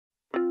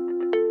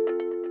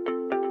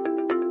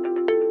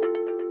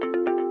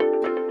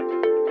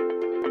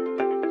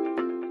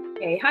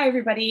Okay, hi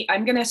everybody.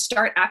 I'm going to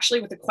start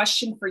actually with a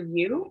question for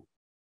you.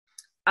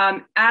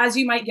 As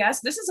you might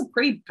guess, this is a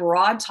pretty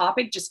broad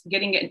topic, just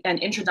getting an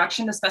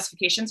introduction to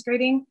specifications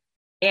grading.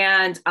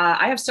 And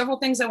I have several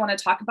things I want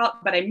to talk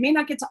about, but I may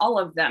not get to all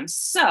of them.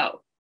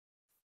 So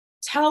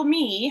tell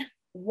me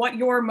what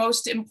your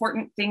most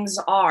important things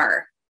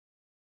are.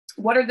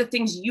 What are the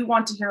things you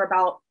want to hear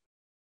about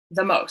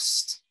the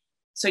most?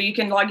 So you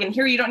can log in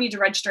here. You don't need to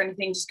register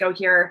anything. Just go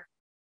here,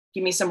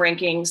 give me some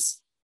rankings.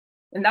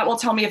 And that will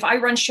tell me if I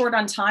run short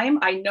on time,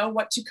 I know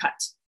what to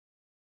cut.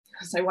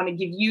 Because I want to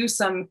give you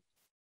some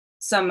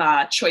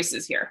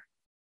choices here.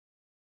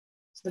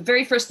 So the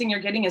very first thing you're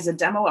getting is a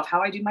demo of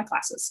how I do my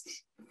classes.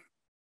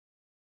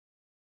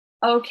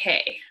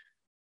 Okay,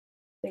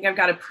 I think I've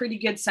got a pretty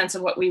good sense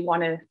of what we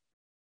want to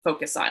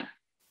focus on. All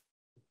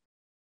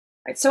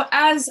right, so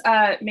as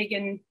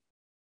Megan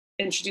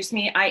introduced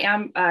me, I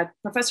am a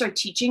professor of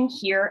teaching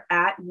here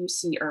at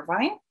UC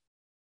Irvine,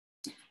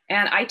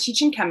 and I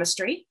teach in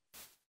chemistry.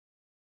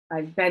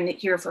 I've been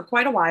here for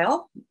quite a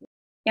while.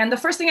 And the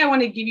first thing I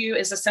want to give you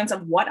is a sense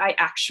of what I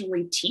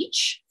actually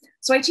teach.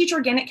 So I teach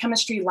organic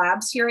chemistry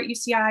labs here at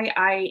UCI.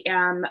 I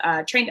am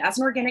trained as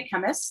an organic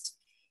chemist.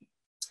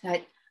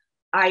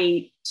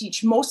 I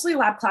teach mostly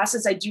lab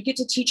classes. I do get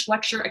to teach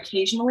lecture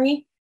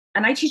occasionally,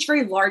 and I teach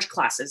very large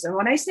classes. And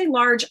when I say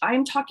large,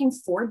 I'm talking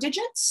 4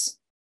 digits.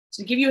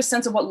 So to give you a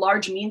sense of what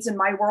large means in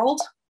my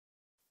world,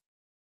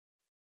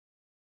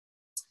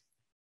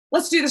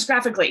 let's do this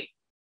graphically.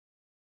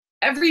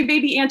 Every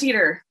baby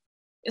anteater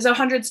is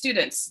 100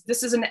 students.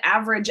 This is an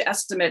average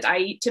estimate.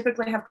 I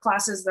typically have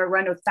classes that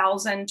run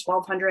 1,000,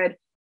 1,200. I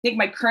think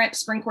my current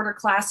spring quarter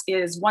class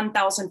is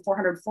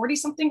 1,440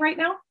 something right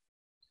now.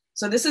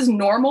 So this is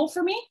normal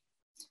for me.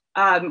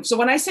 So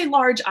when I say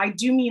large, I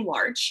do mean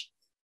large.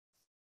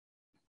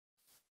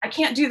 I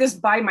can't do this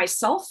by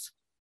myself.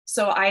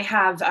 So I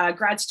have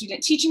grad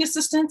student teaching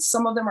assistants.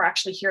 Some of them are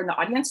actually here in the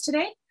audience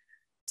today.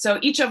 So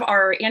each of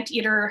our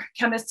anteater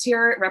chemists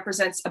here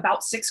represents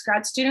about 6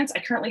 grad students. I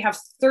currently have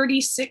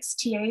 36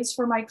 TAs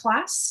for my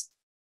class.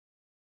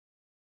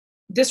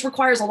 This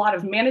requires a lot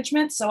of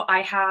management. So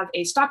I have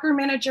a stockroom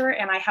manager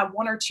and I have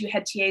 1 or 2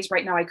 head TAs.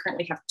 Right now, I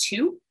currently have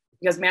 2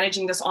 because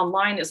managing this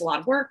online is a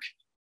lot of work.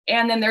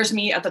 And then there's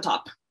me at the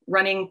top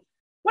running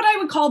what I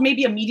would call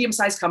maybe a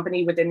medium-sized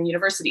company within the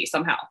university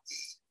somehow.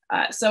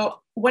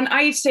 So when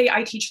I say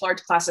I teach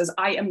large classes,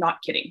 I am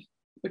not kidding,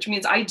 which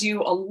means I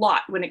do a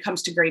lot when it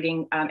comes to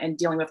grading and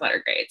dealing with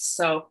letter grades.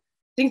 So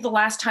I think the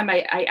last time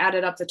I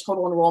added up the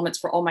total enrollments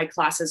for all my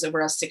classes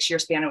over a 6-year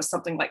span, it was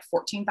something like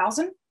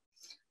 14,000.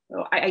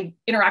 So I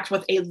interact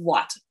with a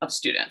lot of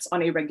students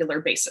on a regular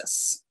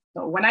basis.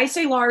 So when I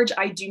say large,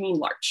 I do mean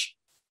large.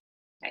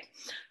 Okay.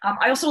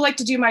 I also like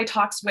to do my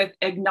talks with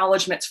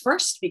acknowledgements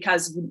first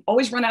because we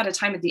always run out of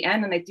time at the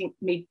end, and I think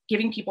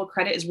giving people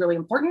credit is really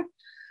important.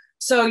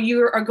 So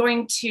you are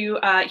going to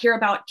hear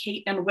about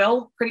Kate and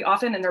Will pretty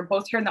often, and they're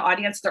both here in the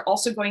audience. They're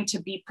also going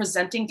to be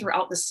presenting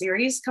throughout the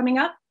series coming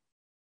up.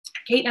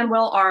 Kate and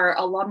Will are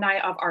alumni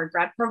of our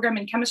grad program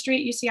in chemistry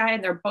at UCI,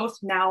 and they're both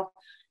now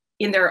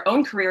in their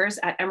own careers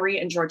at Emory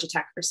and Georgia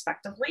Tech,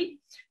 respectively.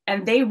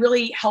 And they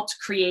really helped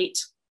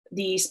create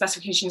the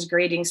specifications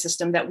grading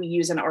system that we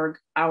use in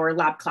our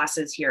lab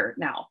classes here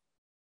now.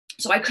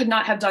 So I could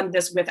not have done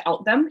this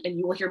without them, and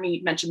you will hear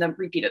me mention them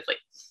repeatedly.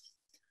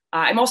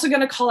 I'm also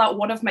going to call out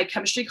one of my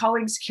chemistry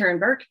colleagues, Kieran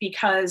Burke,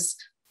 because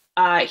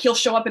he'll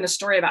show up in a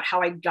story about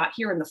how I got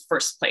here in the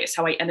first place,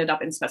 how I ended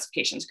up in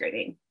specifications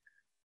grading.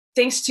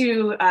 Thanks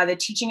to the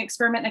Teaching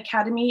Experiment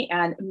Academy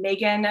and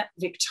Megan,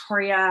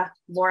 Victoria,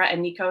 Laura,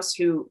 and Nikos,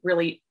 who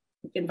really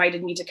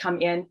invited me to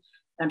come in.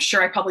 I'm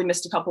sure I probably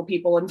missed a couple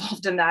people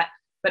involved in that,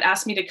 but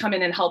asked me to come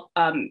in and help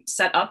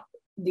set up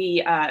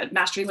the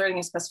Mastery Learning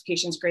and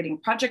Specifications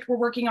Grading project we're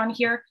working on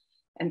here,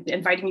 and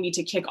inviting me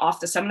to kick off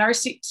the seminar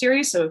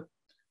series. So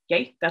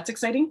yay, that's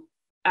exciting.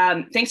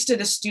 Thanks to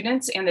the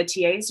students and the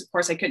TAs. Of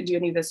course, I couldn't do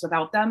any of this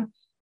without them,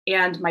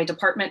 and my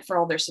department for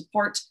all their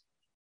support,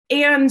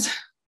 and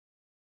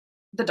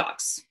the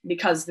dogs,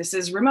 because this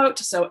is remote,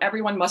 so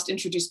everyone must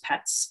introduce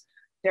pets.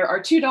 There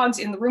are 2 dogs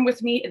in the room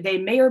with me. They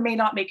may or may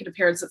not make an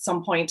appearance at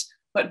some point,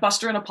 but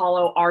Buster and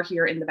Apollo are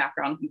here in the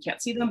background. You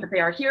can't see them, but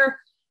they are here.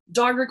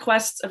 Dog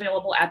requests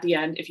available at the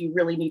end if you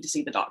really need to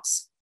see the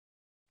dogs.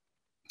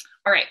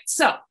 All right,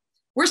 so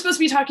we're supposed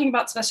to be talking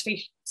about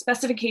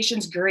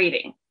specifications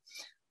grading.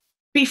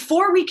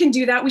 Before we can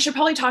do that, we should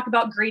probably talk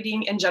about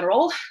grading in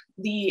general.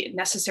 The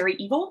necessary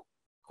evil,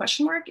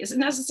 question mark, is it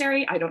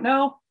necessary? I don't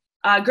know.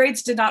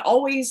 Grades did not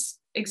always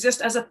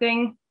exist as a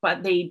thing,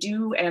 but they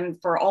do. And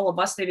for all of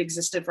us, they've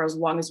existed for as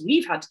long as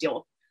we've had to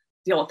deal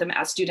with them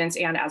as students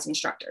and as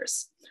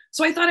instructors.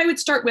 So I thought I would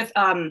start with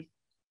a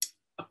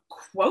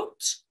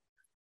quote.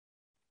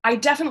 I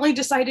definitely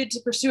decided to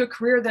pursue a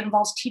career that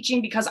involves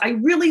teaching because I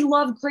really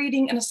love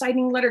grading and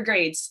assigning letter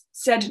grades,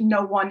 said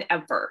no one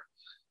ever.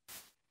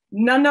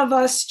 None of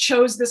us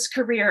chose this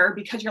career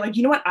because you're like,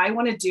 you know what I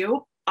want to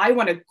do? I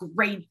want to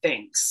grade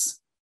things.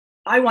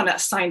 I want to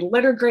assign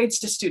letter grades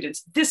to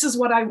students. This is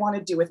what I want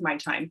to do with my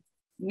time.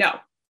 No,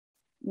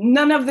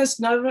 None of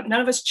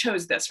us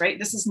chose this, right?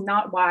 This is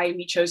not why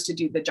we chose to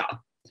do the job.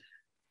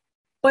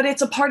 But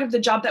it's a part of the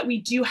job that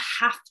we do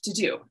have to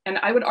do. And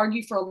I would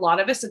argue for a lot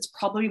of us, it's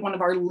probably one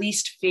of our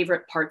least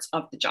favorite parts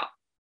of the job.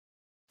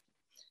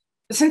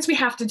 But since we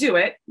have to do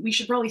it, we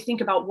should probably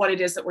think about what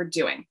it is that we're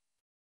doing.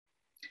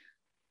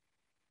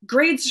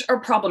 Grades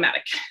are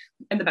problematic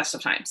in the best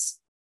of times.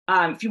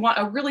 If you want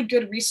a really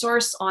good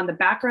resource on the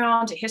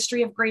background,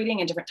 history of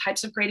grading and different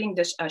types of grading,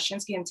 this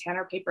Shinsky and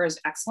Tanner paper is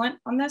excellent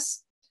on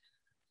this.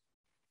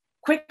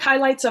 Quick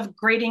highlights of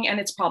grading and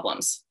its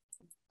problems.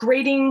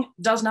 Grading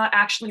does not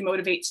actually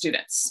motivate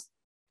students.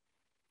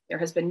 There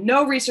has been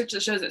no research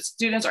that shows that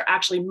students are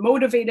actually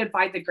motivated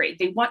by the grade.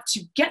 They want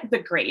to get the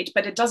grade,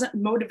 but it doesn't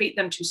motivate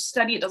them to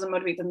study. It doesn't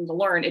motivate them to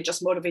learn. It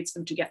just motivates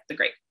them to get the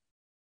grade,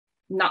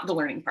 not the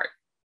learning part.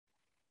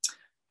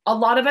 A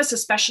lot of us,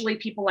 especially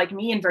people like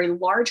me in very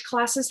large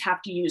classes,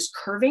 have to use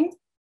curving.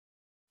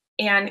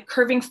 And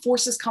curving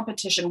forces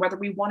competition, whether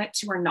we want it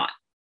to or not.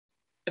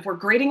 If we're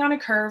grading on a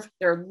curve,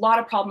 there are a lot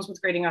of problems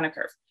with grading on a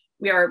curve.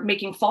 We are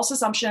making false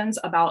assumptions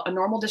about a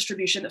normal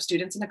distribution of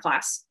students in a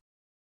class,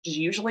 which is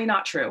usually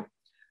not true.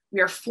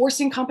 We are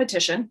forcing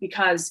competition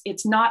because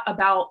it's not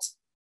about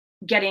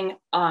getting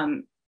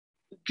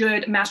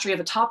good mastery of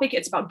a topic.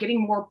 It's about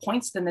getting more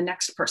points than the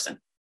next person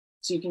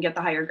so you can get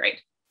the higher grade.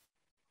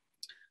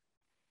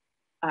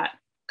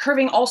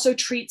 Curving also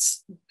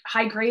treats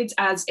high grades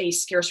as a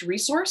scarce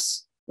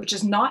resource, which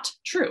is not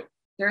true.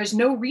 There is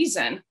no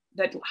reason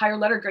that higher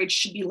letter grades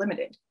should be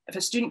limited. If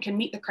a student can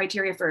meet the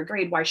criteria for a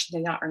grade, why should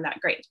they not earn that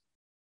grade?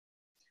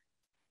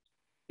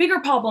 Bigger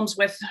problems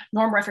with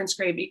norm reference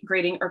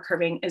grading or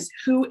curving is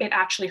who it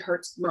actually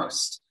hurts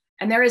most.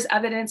 And there is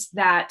evidence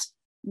that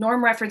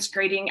norm reference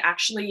grading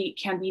actually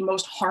can be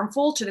most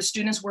harmful to the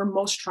students we're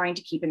most trying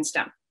to keep in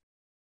STEM.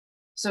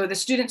 So the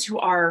students who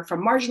are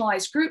from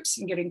marginalized groups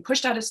and getting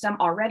pushed out of STEM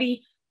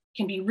already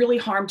can be really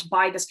harmed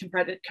by this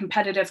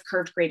competitive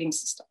curved grading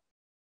system.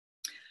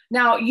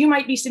 Now, you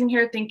might be sitting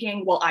here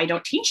thinking, well, I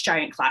don't teach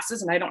giant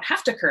classes and I don't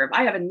have to curve.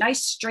 I have a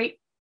nice straight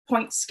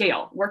point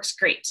scale, works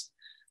great.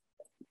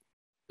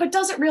 But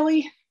does it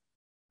really?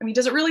 I mean,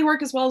 does it really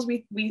work as well as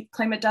we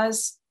claim it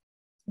does?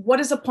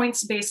 What is a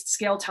points-based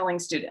scale telling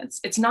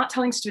students? It's not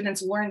telling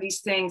students learn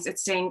these things,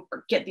 it's saying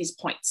get these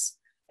points.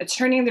 It's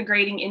turning the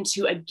grading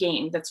into a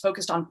game that's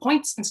focused on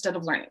points instead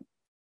of learning.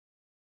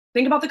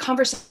 Think about the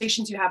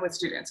conversations you have with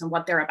students and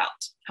what they're about.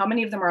 How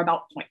many of them are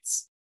about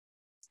points?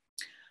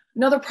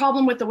 Another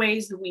problem with the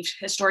ways that we've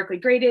historically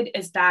graded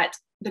is that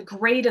the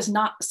grade is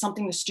not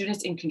something the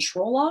student's in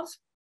control of.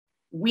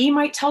 We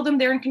might tell them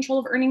they're in control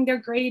of earning their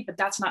grade, but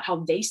that's not how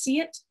they see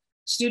it.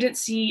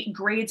 Students see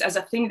grades as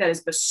a thing that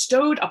is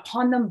bestowed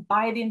upon them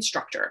by the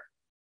instructor.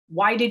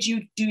 Why did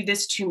you do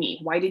this to me?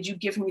 Why did you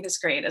give me this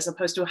grade? As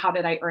opposed to how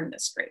did I earn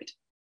this grade?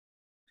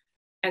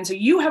 And so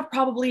you have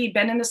probably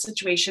been in a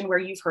situation where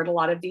you've heard a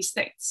lot of these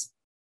things.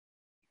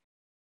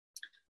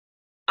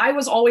 I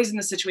was always in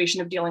the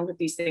situation of dealing with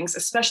these things,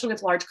 especially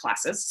with large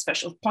classes,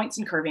 especially with points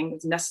and curving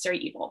with necessary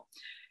evil.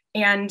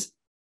 And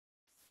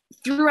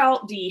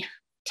throughout the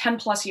 10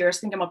 plus years, I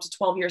think I'm up to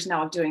 12 years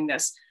now of doing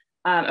this,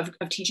 of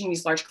teaching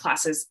these large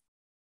classes,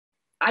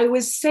 I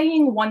was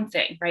saying one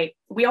thing, right?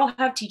 We all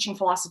have teaching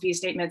philosophy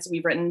statements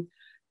we've written.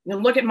 You know,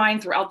 look at mine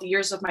throughout the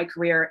years of my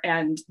career,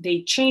 and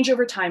they change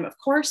over time, of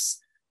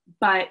course,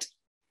 but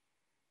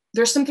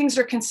there's some things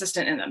that are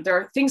consistent in them. There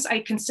are things I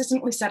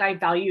consistently said I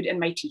valued in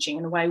my teaching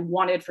and what I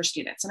wanted for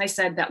students. And I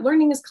said that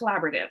learning is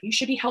collaborative. You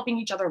should be helping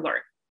each other learn.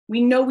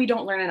 We know we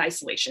don't learn in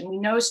isolation. We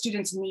know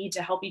students need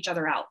to help each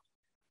other out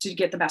to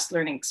get the best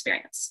learning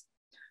experience.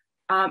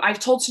 I've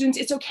told students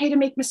it's okay to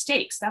make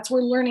mistakes. That's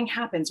where learning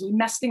happens. We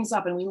mess things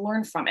up and we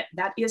learn from it.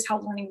 That is how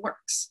learning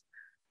works.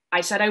 I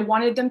said I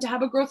wanted them to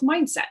have a growth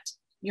mindset.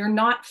 You're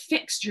not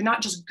fixed. You're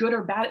not just good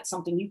or bad at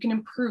something. You can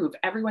improve.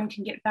 Everyone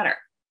can get better.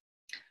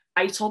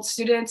 I told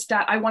students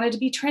that I wanted to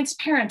be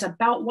transparent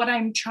about what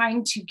I'm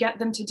trying to get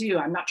them to do.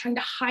 I'm not trying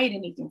to hide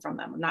anything from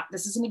them.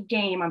 This isn't a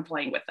game I'm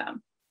playing with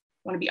them.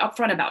 I want to be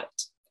upfront about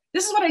it.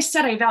 This is what I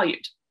said I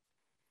valued.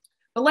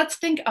 But let's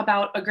think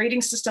about a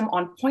grading system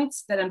on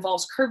points that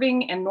involves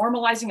curving and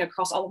normalizing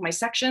across all of my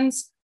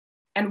sections.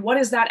 And what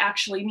does that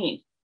actually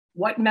mean?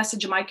 What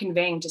message am I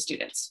conveying to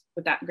students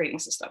with that grading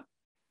system?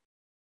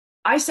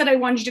 I said I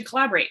wanted you to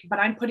collaborate, but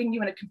I'm putting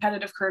you in a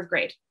competitive curve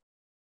grade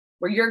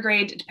where your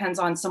grade depends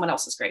on someone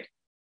else's grade.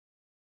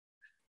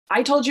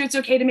 I told you it's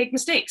okay to make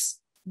mistakes,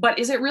 but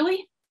is it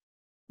really?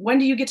 When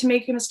do you get to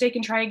make a mistake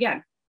and try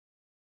again?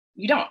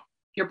 You don't.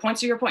 Your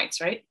points are your points,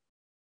 right?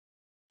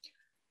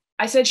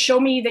 I said, show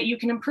me that you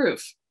can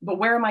improve, but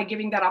where am I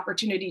giving that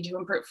opportunity to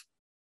improve?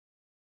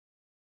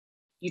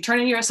 You turn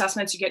in your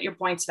assessments, you get your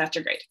points, that's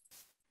your grade.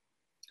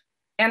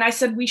 And I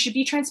said, we should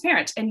be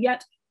transparent. And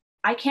yet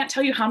I can't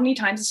tell you how many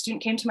times a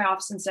student came to my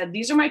office and said,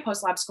 these are my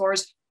post-lab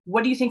scores.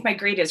 What do you think my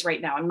grade is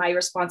right now? And my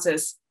response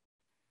is,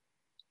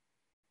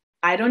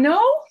 I don't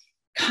know.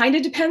 Kind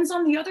of depends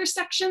on the other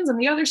sections and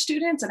the other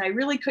students. And I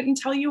really couldn't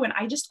tell you. And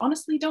I just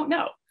honestly don't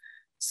know.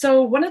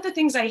 So one of the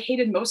things I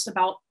hated most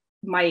about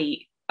my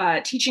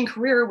teaching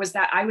career was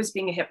that I was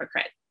being a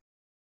hypocrite.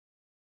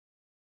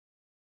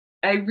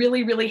 I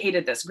really, really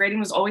hated this. Grading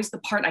was always the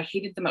part I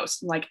hated the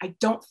most. I'm like, I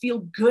don't feel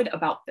good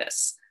about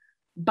this,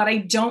 but I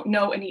don't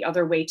know any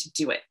other way to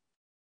do it.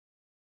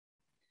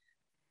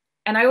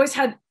 And I always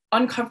had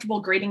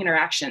uncomfortable grading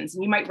interactions.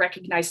 And you might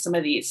recognize some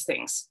of these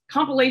things.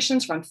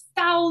 Compilations from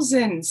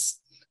thousands,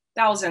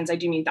 I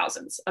do mean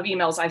thousands of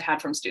emails I've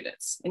had from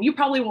students. And you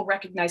probably will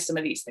recognize some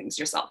of these things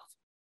yourself.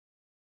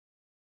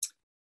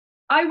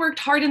 I worked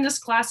hard in this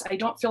class. I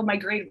don't feel my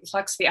grade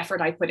reflects the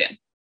effort I put in.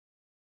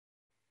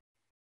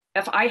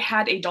 If I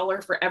had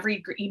 $1 for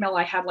every email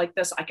I had like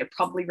this, I could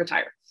probably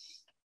retire.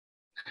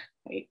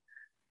 Right?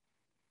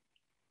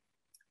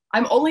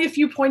 I'm only a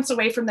few points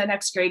away from the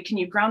next grade. Can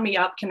you round me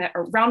up? Can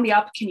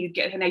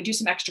I do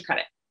some extra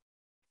credit?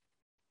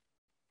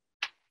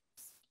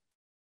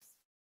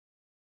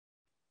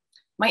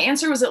 My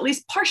answer was at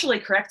least partially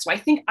correct. So I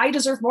think I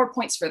deserve more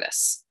points for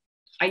this.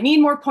 I need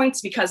more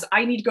points because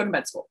I need to go to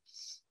med school.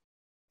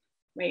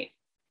 Right?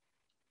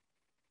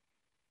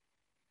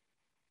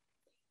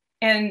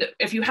 And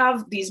if you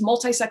have these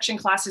multi-section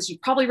classes, you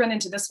probably run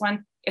into this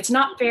one. It's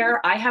not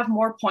fair. I have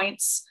more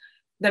points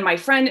than my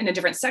friend in a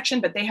different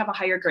section, but they have a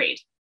higher grade.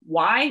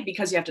 Why?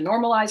 Because you have to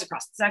normalize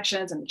across the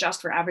sections and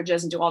adjust for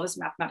averages and do all this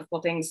mathematical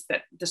things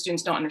that the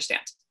students don't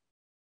understand,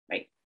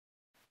 right?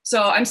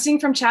 So I'm seeing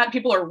from chat,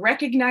 people are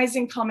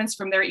recognizing comments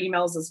from their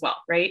emails as well,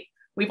 right?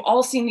 We've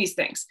all seen these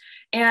things.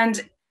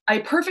 And a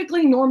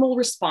perfectly normal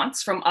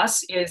response from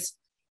us is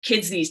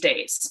kids these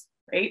days,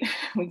 right?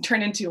 We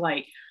turn into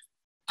like,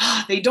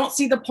 they don't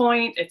see the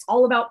point. It's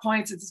all about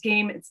points. It's this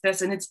game. It's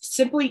this. And it's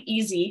simply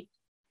easy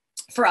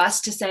for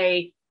us to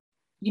say,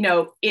 you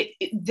know,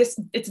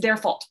 it's their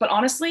fault. But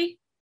honestly,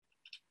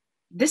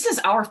 this is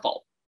our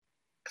fault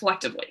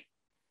collectively.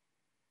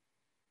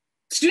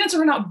 Students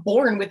are not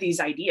born with these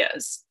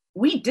ideas.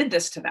 We did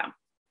this to them.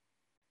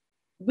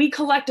 We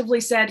collectively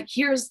said,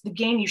 here's the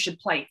game you should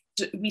play.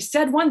 We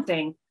said one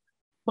thing,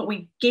 but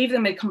we gave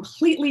them a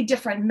completely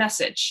different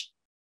message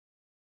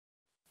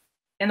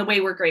in the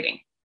way we're grading.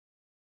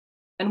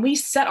 And we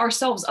set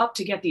ourselves up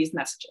to get these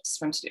messages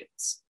from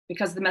students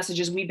because the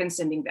messages we've been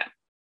sending them.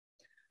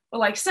 But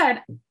like I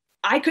said,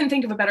 I couldn't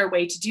think of a better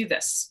way to do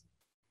this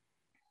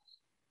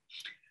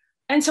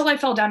until I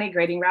fell down a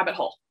grading rabbit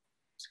hole.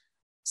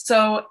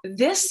 So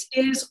this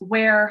is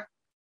where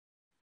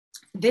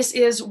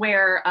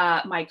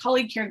my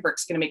colleague Karen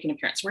Burke's going to make an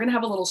appearance. We're going to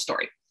have a little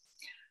story.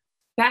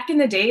 Back in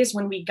the days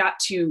when we got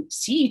to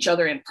see each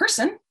other in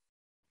person,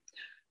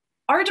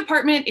 our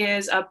department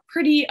is a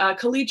pretty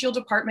collegial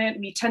department.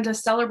 We tend to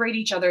celebrate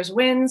each other's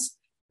wins.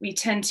 We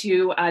tend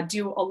to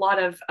do a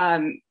lot of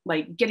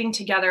like getting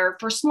together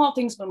for small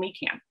things when we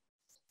can.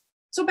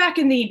 So back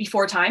in the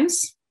before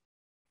times,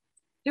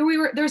 there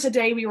was a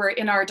day we were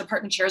in our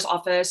department chair's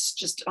office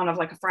just on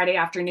like a Friday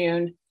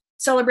afternoon,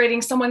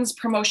 celebrating someone's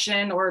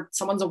promotion or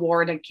someone's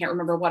award. I can't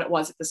remember what it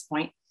was at this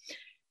point.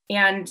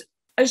 And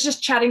I was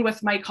just chatting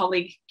with my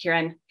colleague,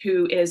 Karen,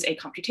 who is a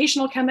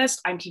computational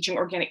chemist. I'm teaching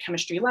organic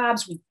chemistry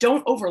labs. We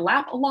don't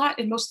overlap a lot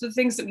in most of the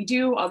things that we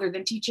do other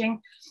than teaching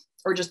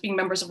or just being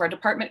members of our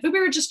department. But we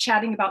were just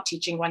chatting about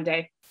teaching one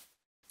day.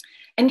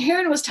 And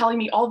Karen was telling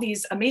me all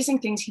these amazing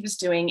things he was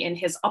doing in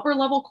his upper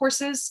level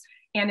courses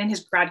and in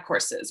his grad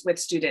courses with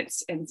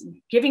students and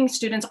giving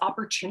students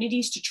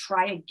opportunities to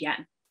try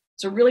again.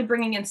 So really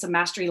bringing in some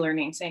mastery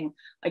learning, saying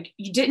like,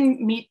 you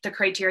didn't meet the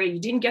criteria, you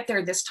didn't get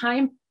there this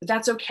time, but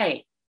that's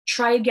okay.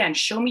 Try again,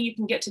 show me you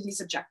can get to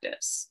these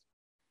objectives.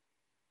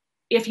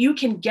 If you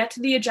can get to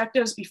the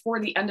objectives before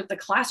the end of the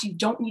class, you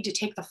don't need to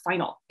take the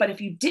final. But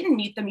if you didn't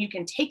meet them, you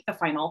can take the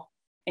final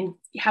and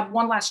have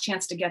one last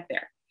chance to get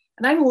there.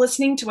 And I'm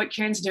listening to what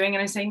Karen's doing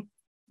and I'm saying,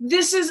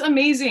 this is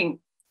amazing.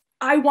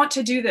 I want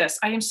to do this.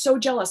 I am so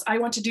jealous. I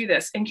want to do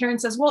this. And Karen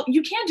says, well,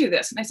 you can do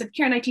this. And I said,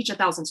 Karen, I teach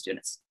 1,000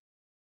 students.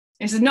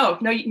 And he said, no,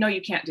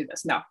 you can't do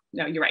this. No,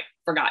 you're right.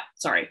 Forgot.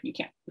 Sorry, you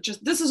can't.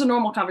 This is a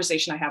normal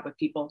conversation I have with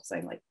people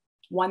saying like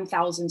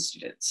 1,000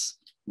 students.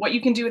 What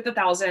you can do with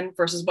 1,000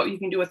 versus what you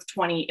can do with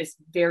 20 is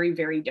very,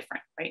 very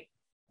different, right?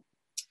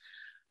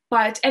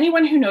 But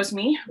anyone who knows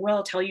me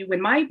will tell you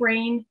when my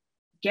brain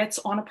gets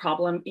on a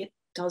problem, it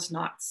does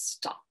not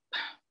stop.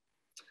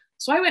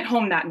 So I went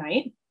home that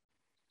night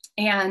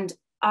and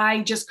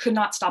I just could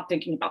not stop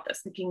thinking about this,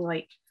 thinking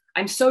like,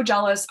 I'm so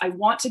jealous. I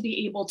want to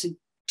be able to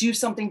do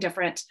something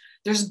different.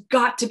 There's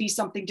got to be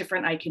something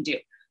different I can do.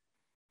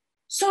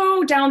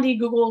 So down the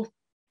Google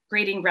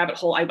grading rabbit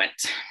hole I went.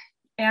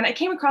 And I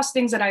came across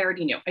things that I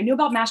already knew. I knew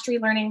about mastery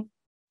learning.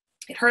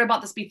 I'd heard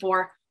about this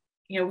before.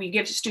 You know, we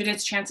give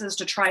students chances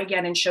to try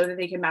again and show that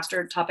they can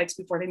master topics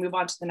before they move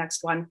on to the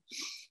next one.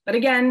 But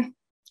again,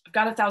 I've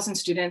got 1,000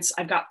 students.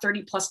 I've got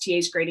 30 plus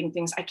TAs grading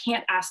things. I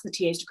can't ask the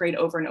TAs to grade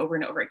over and over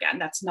and over again.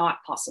 That's not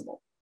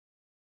possible.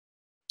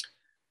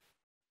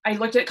 I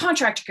looked at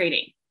contract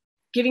grading,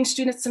 giving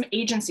students some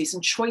agency,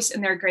 some choice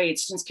in their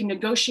grades. Students can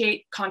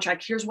negotiate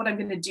contract. Here's what I'm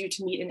going to do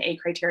to meet an A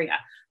criteria.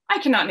 I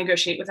cannot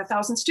negotiate with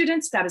 1,000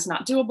 students. That is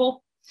not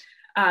doable.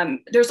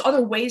 There's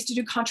other ways to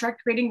do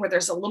contract grading where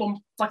there's a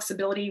little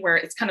flexibility where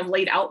it's kind of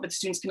laid out, but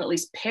students can at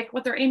least pick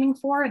what they're aiming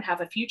for and have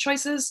a few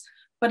choices.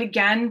 But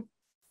again,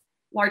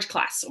 large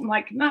class. So I'm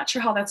like, not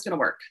sure how that's going to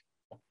work.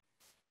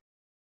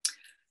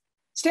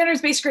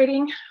 Standards-based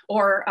grading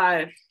or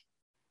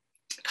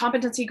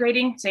competency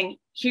grading, saying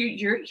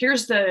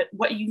here's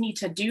what you need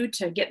to do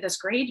to get this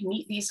grade,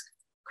 meet these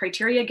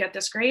criteria, get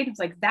this grade. It's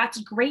like, that's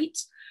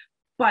great.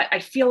 But I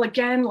feel,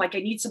 again, like I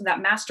need some of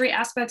that mastery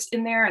aspects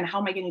in there. And how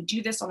am I going to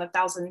do this on a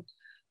 1,000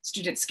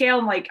 student scale?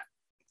 I'm like,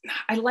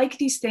 I like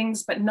these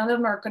things, but none of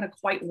them are going to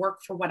quite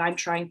work for what I'm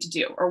trying to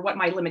do or what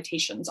my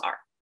limitations are.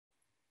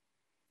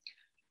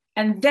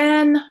 And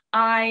then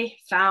I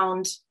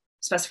found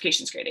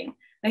specifications grading.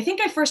 And I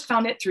think I first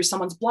found it through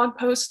someone's blog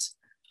post.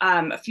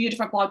 A few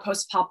different blog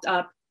posts popped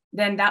up.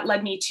 Then that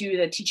led me to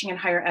the Teaching in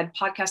Higher Ed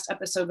podcast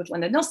episode with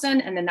Linda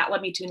Nilsson. And then that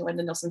led me to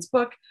Linda Nilsson's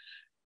book.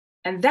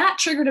 And that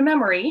triggered a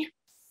memory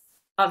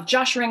of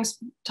Josh Ring's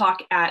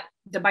talk at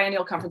the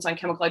Biennial Conference on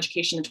Chemical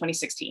Education in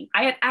 2016.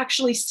 I had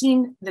actually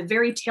seen the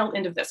very tail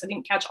end of this. I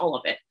didn't catch all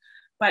of it.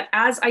 But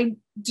as I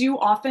do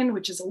often,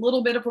 which is a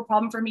little bit of a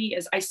problem for me,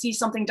 is I see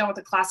something done with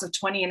a class of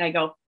 20 and I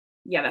go,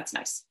 yeah, that's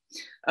nice.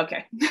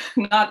 Okay,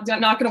 not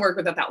going to work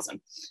with 1,000.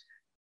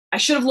 I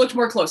should have looked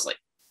more closely,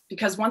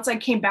 because once I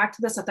came back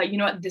to this, I thought, you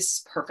know what, this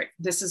is perfect.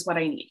 This is what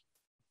I need.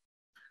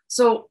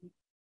 So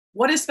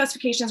what is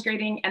specifications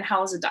grading and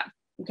how is it done?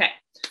 Okay,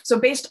 so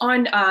based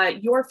on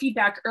your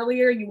feedback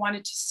earlier, you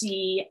wanted to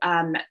see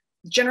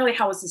generally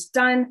how is this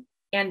done,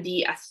 and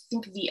I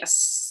think the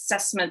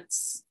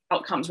assessments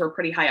outcomes were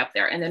pretty high up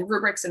there, and then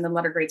rubrics and then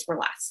letter grades were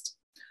last.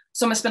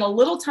 So I'm gonna spend a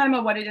little time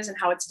on what it is and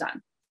how it's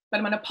done, but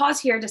I'm gonna pause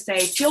here to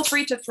say, feel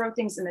free to throw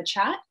things in the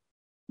chat.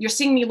 You're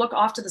seeing me look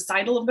off to the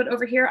side a little bit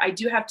over here. I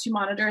do have 2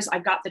 monitors.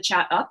 I've got the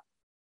chat up,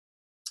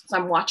 so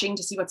I'm watching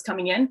to see what's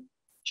coming in. As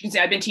you can see,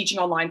 I've been teaching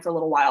online for a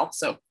little while,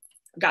 so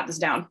I've got this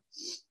down.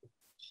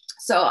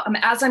 So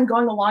as I'm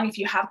going along, if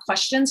you have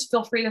questions,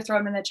 feel free to throw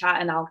them in the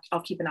chat and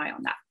I'll keep an eye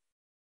on that.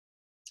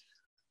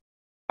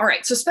 All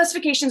right, so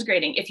specifications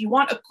grading. If you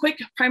want a quick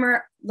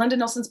primer, Linda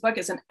Nilsson's book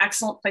is an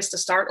excellent place to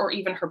start, or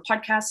even her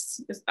podcasts.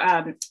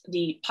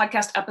 The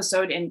podcast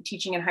episode in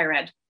Teaching in Higher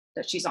Ed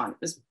that she's on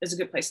is a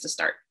good place to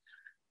start.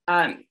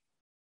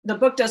 The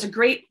book does a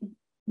great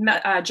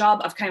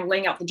job of kind of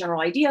laying out the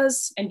general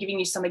ideas and giving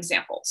you some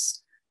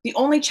examples. The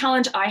only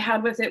challenge I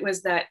had with it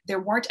was that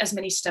there weren't as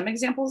many STEM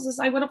examples as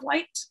I would have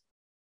liked.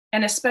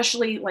 And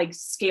especially like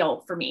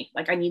scale for me,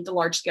 like I need the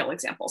large scale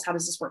examples. How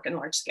does this work in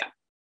large scale?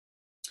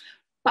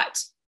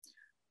 But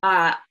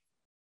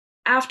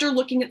after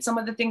looking at some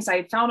of the things I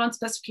had found on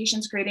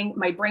specifications grading,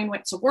 my brain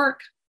went to work.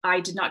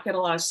 I did not get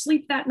a lot of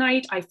sleep that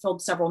night. I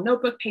filled several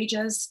notebook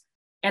pages.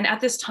 And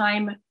at this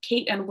time,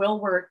 Kate and Will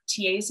were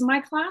TAs in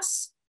my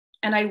class.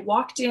 And I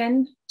walked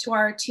in to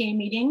our TA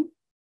meeting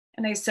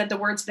and I said the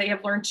words they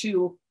have learned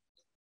to,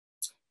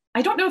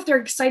 I don't know if they're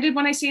excited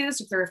when I say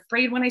this, if they're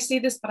afraid when I say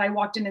this, but I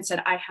walked in and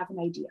said, I have an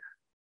idea.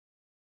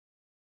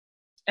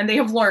 And they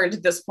have learned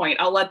at this point.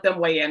 I'll let them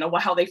weigh in on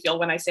how they feel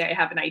when I say I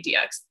have an idea.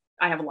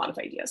 I have a lot of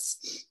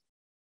ideas.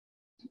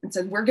 And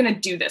said, we're going to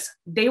do this.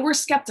 They were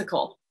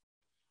skeptical,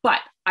 but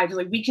I was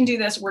like, we can do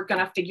this. We're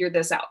going to figure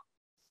this out.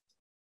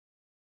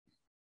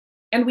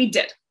 And we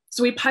did.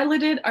 So we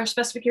piloted our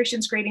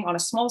specifications grading on a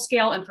small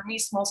scale. And for me,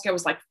 small scale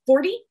was like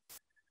 40.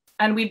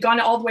 And we've gone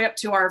all the way up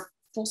to our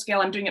full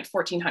scale. I'm doing it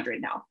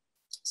 1,400 now.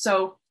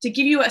 So to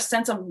give you a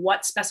sense of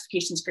what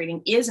specifications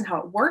grading is and how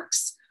it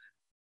works,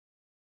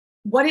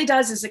 what it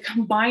does is it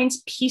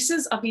combines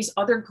pieces of these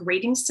other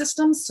grading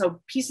systems. So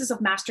pieces of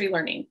mastery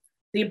learning,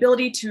 the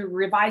ability to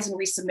revise and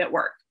resubmit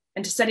work,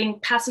 and to setting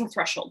passing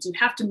thresholds. You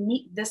have to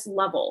meet this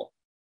level,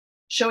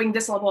 showing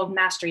this level of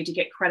mastery to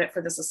get credit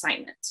for this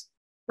assignment.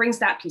 Brings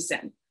that piece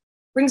in.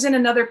 Brings in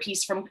another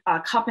piece from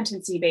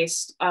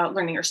competency-based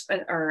learning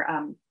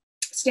or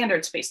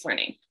standards-based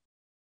learning.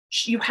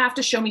 You have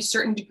to show me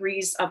certain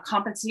degrees of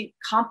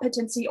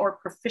competency or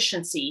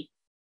proficiency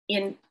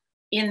in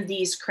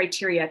these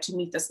criteria to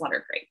meet this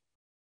letter grade.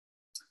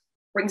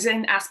 Brings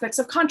in aspects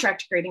of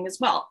contract grading as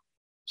well.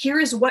 Here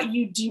is what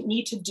you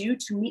need to do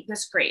to meet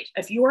this grade.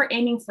 If you are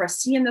aiming for a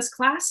C in this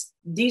class,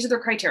 these are the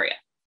criteria.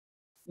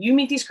 You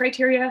meet these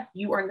criteria,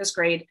 you earn this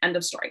grade, end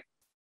of story.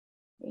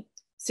 Okay.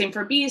 Same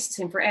for B's,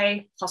 same for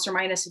A, plus or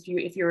minus if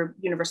your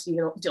university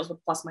deals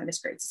with plus minus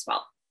grades as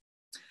well.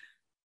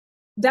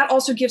 That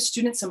also gives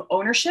students some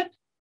ownership.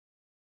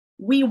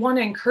 We want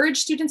to encourage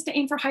students to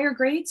aim for higher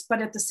grades,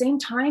 but at the same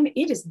time,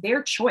 it is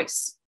their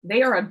choice.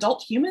 They are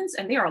adult humans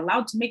and they are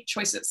allowed to make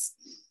choices.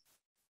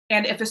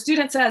 And if a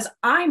student says,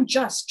 I'm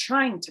just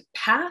trying to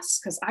pass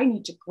because I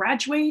need to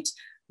graduate,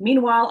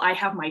 meanwhile, I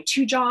have my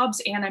 2 jobs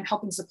and I'm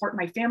helping support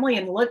my family,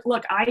 and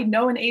look, I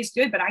know an A is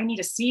good, but I need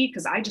a C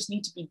because I just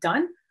need to be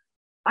done.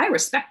 I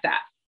respect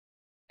that.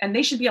 And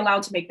they should be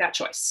allowed to make that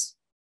choice,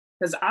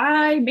 because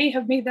I may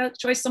have made that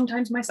choice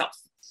sometimes myself,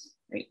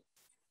 right?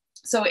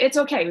 So it's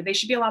okay, they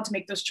should be allowed to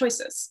make those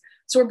choices.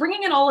 So we're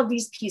bringing in all of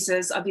these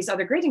pieces of these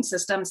other grading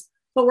systems,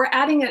 but we're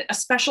adding a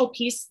special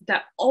piece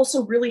that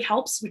also really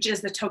helps, which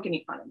is the token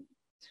economy.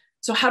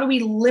 So how do we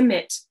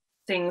limit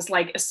things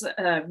like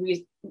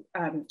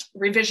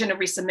revision and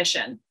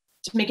resubmission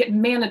to make it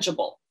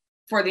manageable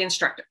for the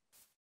instructor?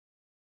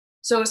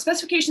 So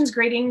specifications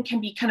grading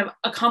can be kind of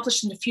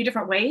accomplished in a few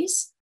different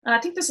ways. I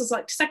think this is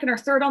like second or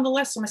third on the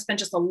list, so I'm gonna spend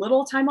just a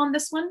little time on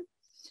this one.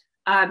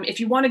 If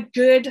you want a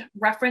good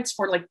reference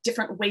for like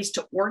different ways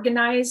to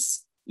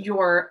organize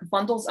your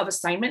bundles of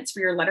assignments for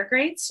your letter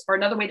grades, or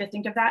another way to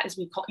think of that is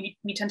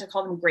we tend to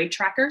call them grade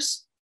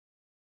trackers.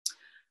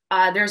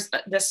 There's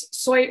this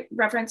SOI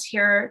reference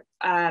here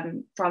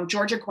from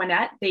Georgia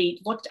Gwinnett. They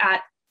looked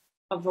at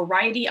a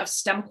variety of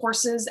STEM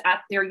courses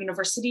at their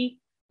university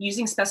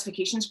using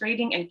specifications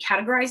grading and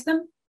categorized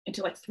them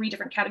into like 3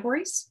 different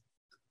categories.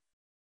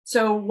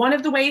 So one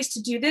of the ways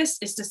to do this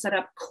is to set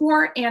up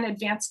core and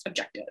advanced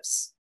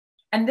objectives.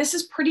 And this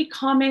is pretty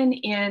common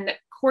in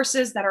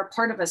courses that are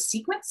part of a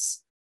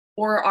sequence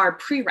or are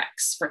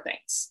prereqs for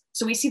things.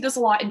 So we see this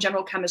a lot in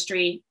general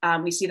chemistry.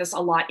 We see this a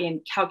lot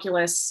in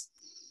calculus.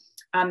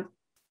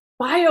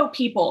 Bio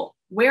people,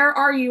 where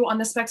are you on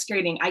the specs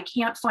grading? I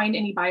can't find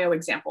any bio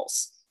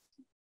examples.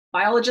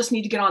 Biologists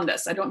need to get on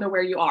this. I don't know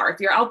where you are. If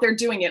you're out there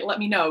doing it, let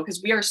me know,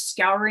 because we are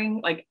scouring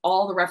like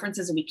all the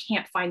references and we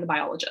can't find the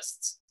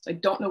biologists. So I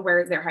don't know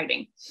where they're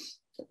hiding.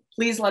 So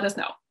please let us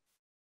know.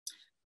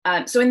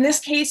 So in this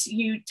case,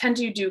 you tend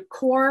to do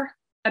core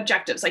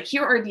objectives. Like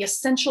here are the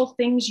essential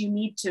things you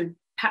need to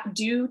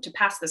do to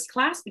pass this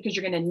class, because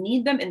you're going to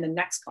need them in the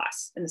next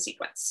class in the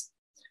sequence.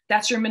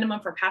 That's your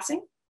minimum for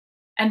passing.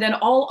 And then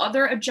all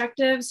other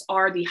objectives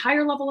are the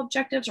higher level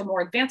objectives or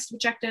more advanced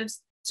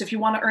objectives. So if you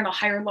want to earn a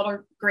higher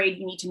level grade,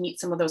 you need to meet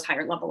some of those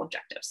higher level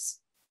objectives.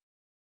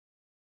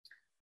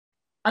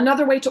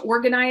 Another way to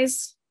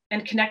organize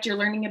and connect your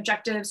learning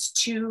objectives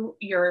to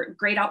your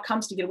grade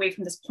outcomes to get away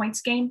from this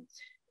points game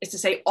is to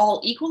say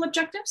all equal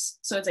objectives.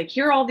 So it's like,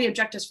 here are all the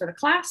objectives for the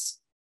class.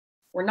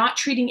 We're not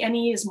treating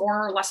any as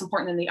more or less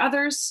important than the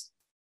others.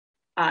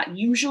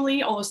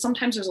 Usually, although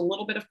sometimes there's a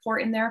little bit of core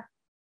in there.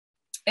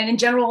 And in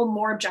general,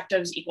 more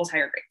objectives equals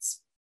higher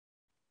grades.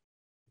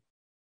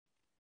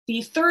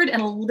 The third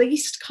and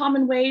least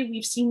common way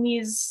we've seen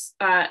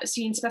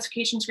seen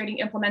specifications grading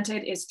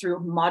implemented is through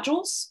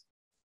modules.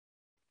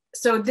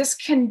 So this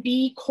can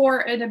be core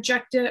and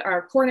objective,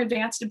 or core and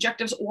advanced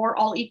objectives, or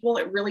all equal.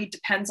 It really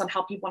depends on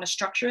how people want to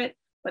structure it,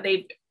 but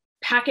they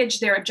package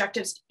their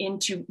objectives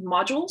into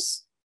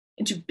modules,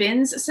 into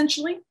bins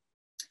essentially,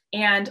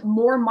 and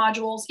more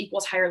modules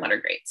equals higher letter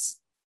grades.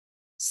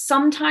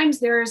 Sometimes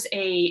there's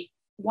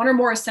one or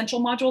more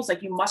essential modules,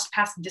 like you must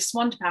pass this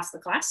one to pass the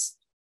class,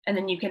 and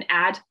then you can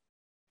add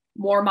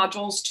more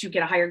modules to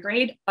get a higher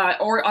grade,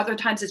 or other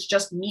times it's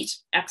just meet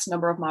X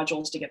number of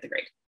modules to get the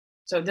grade.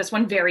 So this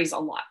one varies a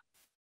lot.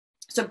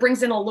 So it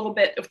brings in a little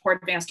bit of core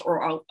advanced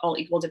or all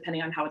equal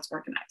depending on how it's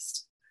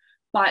organized.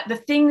 But the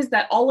things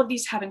that all of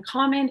these have in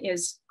common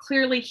is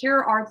clearly here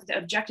are the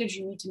objectives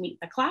you need to meet in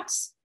the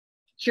class.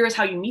 Here is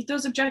how you meet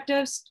those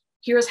objectives.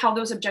 Here is how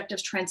those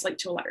objectives translate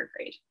to a letter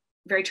grade.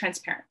 Very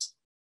transparent.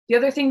 The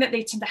other thing that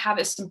they tend to have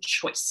is some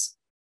choice.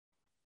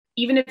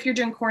 Even if you're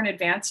doing core and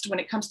advanced, when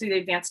it comes to the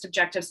advanced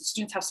objectives, the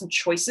students have some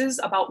choices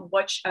about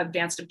which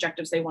advanced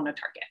objectives they want to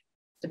target,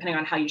 depending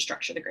on how you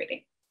structure the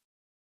grading.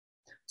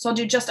 So I'll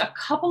do just a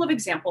couple of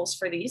examples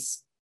for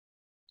these.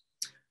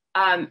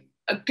 A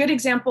good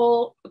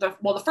example,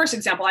 the first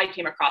example I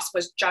came across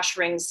was Josh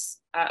Ring's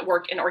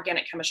work in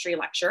organic chemistry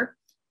lecture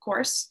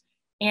course.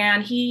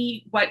 And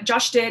what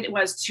Josh did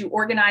was to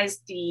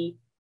organize the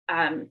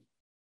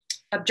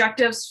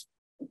objectives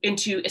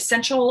into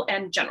essential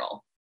and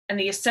general. And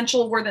the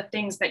essential were the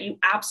things that you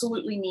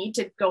absolutely need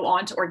to go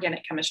on to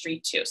organic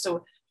chemistry too.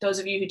 So those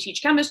of you who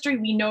teach chemistry,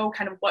 we know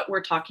kind of what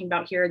we're talking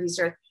about here. These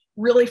are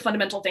really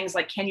fundamental things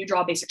like, can you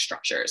draw basic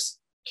structures?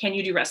 Can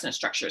you do resonance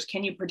structures?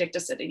 Can you predict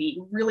acidity?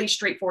 Really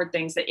straightforward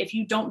things that if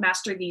you don't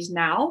master these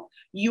now,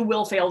 you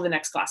will fail the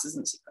next classes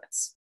in the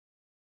sequence.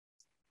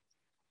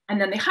 And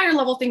then the higher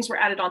level things were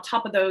added on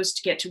top of those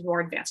to get to more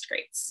advanced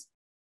grades.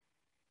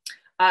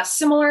 A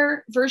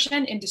similar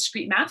version in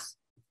discrete math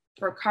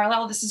for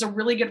Carlisle. This is a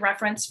really good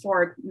reference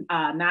for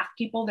math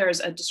people.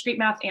 There's a discrete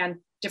math and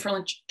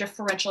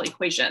differential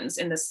equations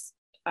in this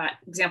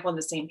example in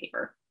the same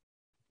paper.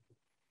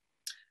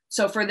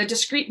 So for the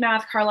discrete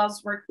math,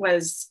 Carlisle's work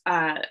was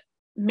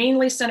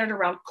mainly centered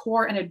around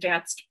core and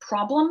advanced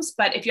problems,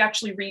 but if you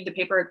actually read the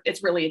paper,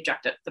 it's really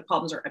objective. The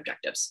problems are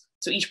objectives.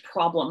 So each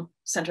problem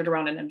centered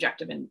around an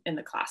objective in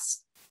the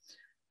class.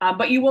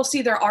 But you will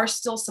see there are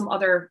still some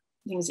other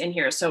things in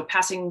here. So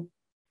passing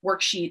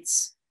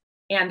worksheets,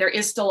 and there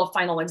is still a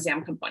final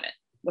exam component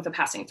with a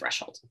passing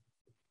threshold.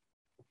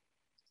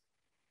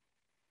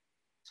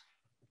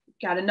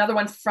 Got another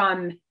one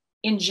from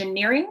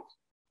engineering.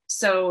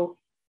 So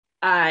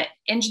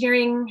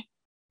engineering,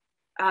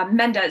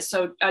 Mendez.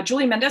 So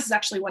Julie Mendez is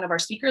actually one of our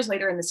speakers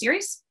later in the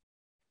series.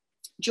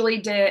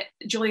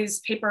 Julie's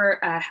paper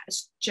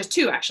has just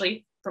 2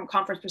 actually from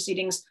conference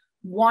proceedings,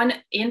 one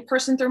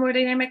in-person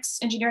thermodynamics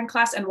engineering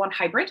class and one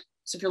hybrid.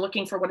 So if you're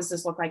looking for what does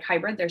this look like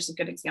hybrid, there's a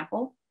good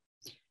example.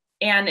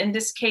 And in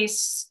this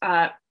case,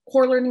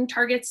 core learning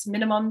targets,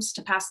 minimums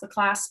to pass the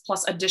class,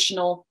 plus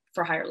additional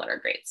for higher letter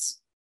grades.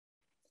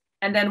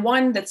 And then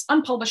one that's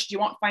unpublished, you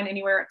won't find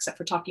anywhere except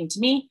for talking to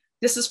me.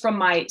 This is from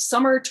my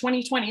summer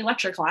 2020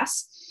 lecture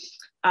class.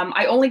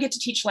 I only get to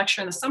teach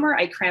lecture in the summer.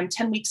 I crammed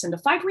 10 weeks into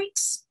 5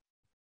 weeks.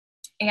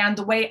 And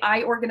the way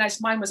I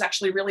organized mine was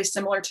actually really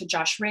similar to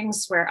Josh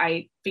Ring's, where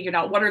I figured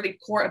out what are the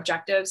core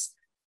objectives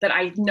that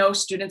I know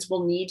students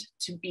will need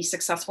to be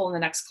successful in the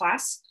next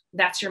class.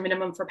 That's your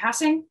minimum for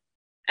passing.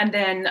 And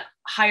then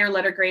higher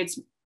letter grades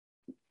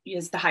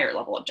is the higher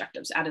level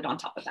objectives added on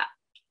top of that.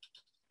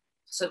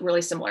 So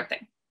really similar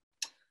thing.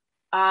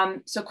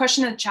 So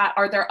question in the chat,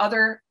 are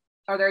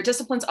there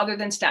disciplines other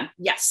than STEM?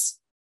 Yes,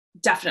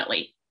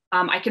 definitely.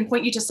 I can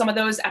point you to some of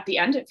those at the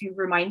end if you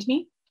remind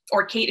me,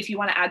 or Kate, if you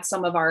want to add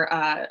some of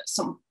our,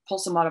 pull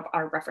some out of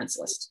our reference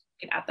list,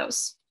 you can add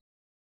those.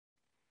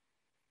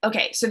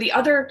 Okay, so the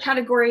other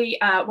category,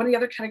 one of the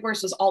other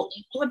categories was all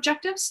equal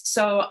objectives.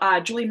 So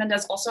Julie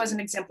Mendez also has an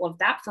example of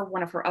that for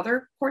one of her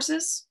other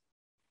courses,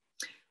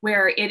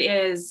 where it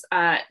is,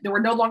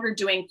 we're no longer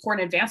doing core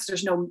and advanced.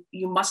 There's no,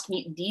 you must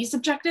meet these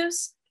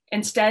objectives.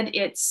 Instead,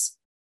 it's,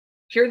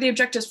 here are the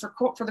objectives for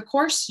the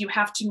course. You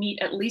have to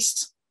meet at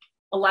least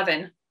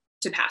 11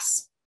 to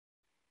pass,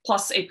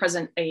 plus a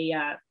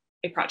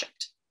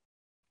project,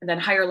 and then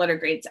higher letter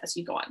grades as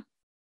you go on.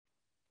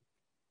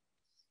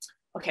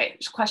 Okay,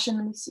 there's a question,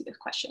 let me see the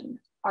question.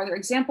 Are there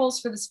examples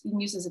for this being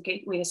used as a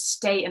gateway to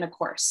stay in a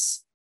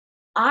course?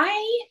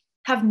 I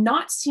have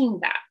not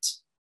seen that.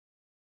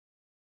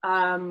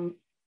 I know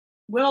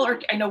Will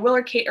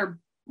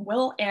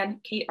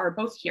and Kate are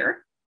both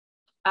here.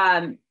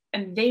 And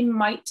they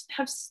might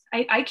have,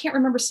 I can't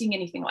remember seeing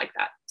anything like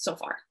that so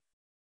far,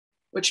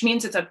 which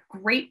means it's a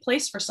great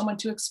place for someone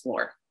to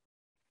explore.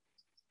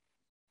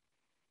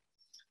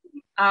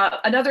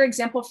 Another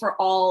example for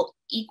all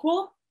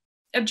equal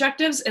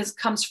objectives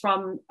comes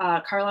from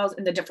Carlisle's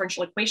in the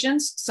differential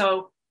equations.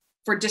 So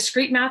for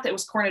discrete math, it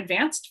was core and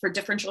advanced. For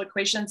differential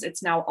equations,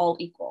 it's now all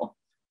equal.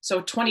 So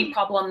 20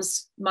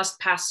 problems must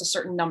pass a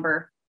certain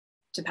number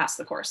to pass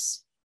the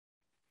course.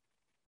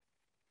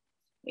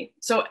 Okay.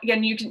 So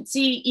again, you can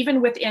see even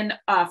within,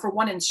 for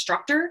one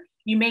instructor,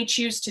 you may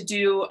choose to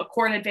do a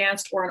core and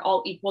advanced or an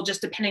all equal,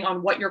 just depending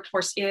on what your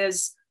course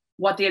is,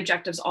 what the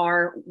objectives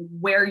are,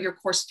 where your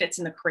course fits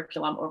in the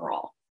curriculum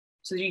overall.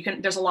 So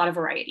there's a lot of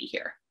variety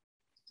here.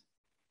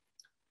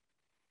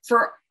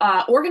 For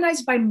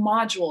organized by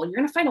module, you're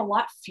gonna find a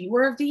lot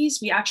fewer of these.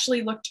 We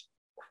actually looked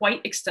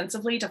quite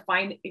extensively to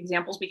find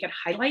examples we could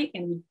highlight,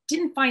 and we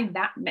didn't find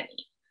that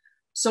many.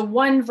 So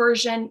one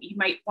version you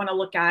might wanna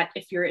look at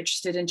if you're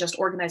interested in just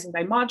organizing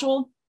by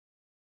module.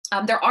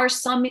 There are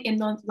some in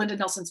Linda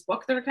Nelson's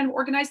book that are kind of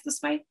organized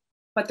this way,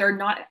 but they're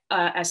not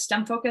as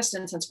STEM focused.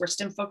 And since we're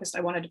STEM focused,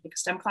 I wanted to pick a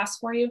STEM class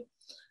for you.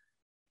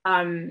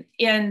 In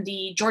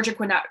the Georgia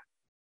Gwinnett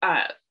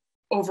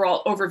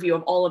overall overview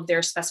of all of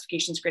their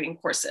specifications grading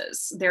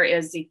courses, there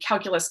is the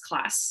calculus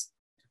class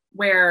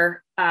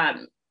where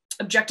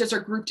objectives are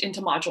grouped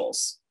into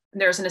modules.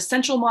 And there's an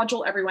essential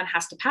module everyone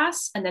has to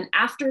pass. And then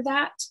after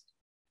that,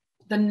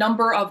 the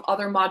number of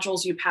other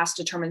modules you pass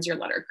determines your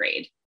letter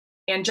grade.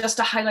 And just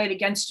to highlight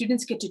again,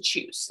 students get to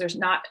choose. There's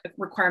not a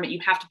requirement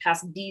you have to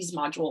pass these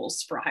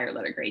modules for a higher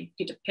letter grade.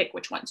 You get to pick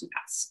which ones you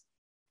pass.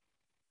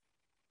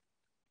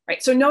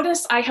 Right, so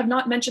notice I have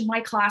not mentioned my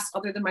class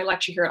other than my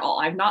lecture here at all.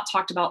 I've not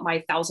talked about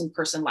my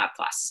 1,000-person lab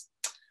class.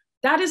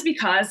 That is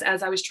because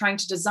as I was trying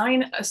to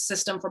design a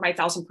system for my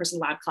 1,000-person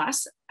lab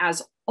class,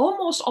 as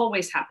almost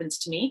always happens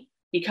to me,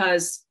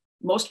 because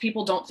most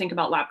people don't think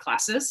about lab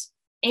classes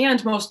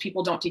and most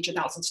people don't teach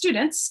 1,000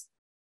 students,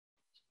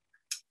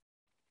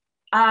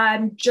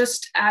 I'm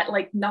just at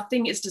like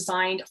nothing is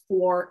designed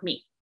for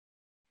me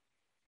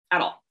at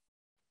all.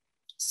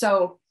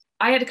 So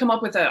I had to come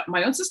up with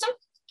my own system,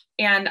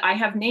 and I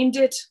have named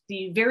it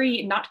the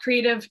very not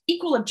creative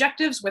equal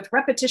objectives with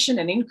repetition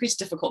and increased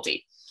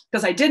difficulty,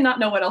 because I did not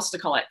know what else to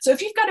call it. So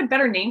if you've got a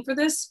better name for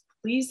this,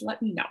 please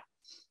let me know.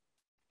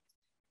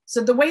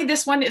 So the way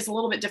this one is a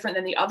little bit different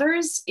than the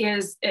others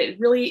is it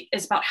really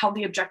is about how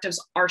the objectives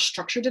are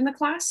structured in the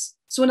class.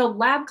 So in a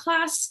lab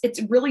class,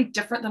 it's really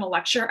different than a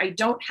lecture. I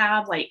don't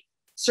have like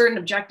certain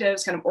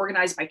objectives kind of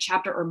organized by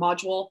chapter or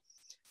module.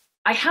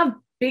 I have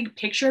big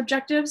picture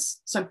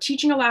objectives. So I'm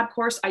teaching a lab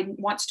course. I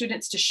want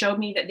students to show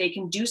me that they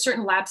can do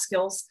certain lab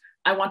skills.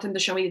 I want them to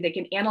show me that they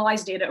can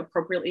analyze data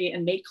appropriately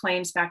and make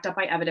claims backed up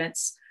by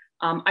evidence.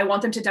 I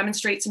want them to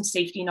demonstrate some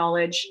safety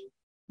knowledge.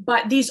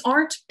 But these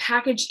aren't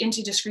packaged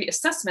into discrete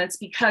assessments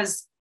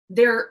because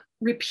they're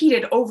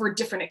repeated over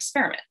different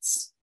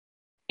experiments.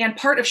 And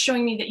part of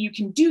showing me that you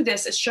can do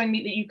this is showing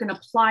me that you can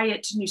apply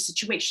it to new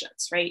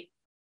situations, right?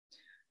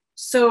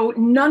 So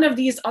none of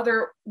these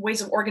other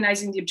ways of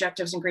organizing the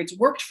objectives and grades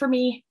worked for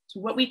me. So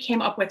what we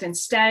came up with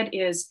instead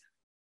is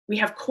we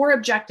have core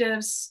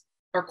objectives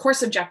or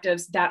course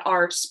objectives that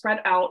are spread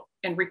out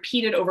and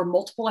repeated over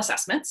multiple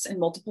assessments in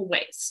multiple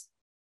ways.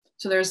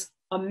 So there's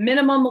a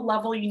minimum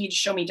level you need to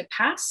show me to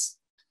pass,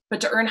 but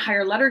to earn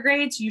higher letter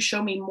grades, you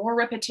show me more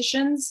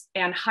repetitions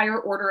and higher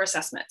order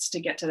assessments to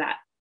get to that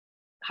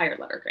higher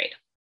letter grade.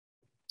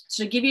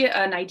 So to give you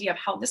an idea of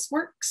how this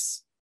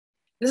works,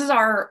 this is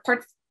our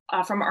part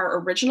from our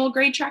original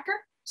grade tracker.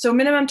 So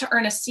minimum to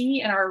earn a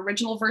C in our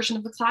original version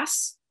of the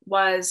class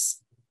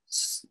was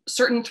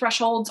certain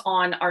thresholds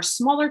on our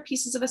smaller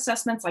pieces of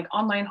assessments like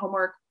online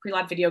homework,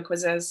 pre-lab video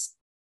quizzes,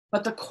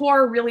 but the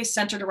core really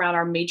centered around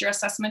our major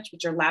assessments,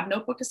 which are lab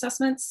notebook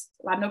assessments,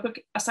 lab notebook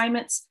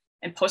assignments,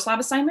 and post-lab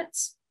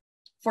assignments.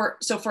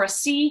 So for a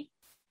C,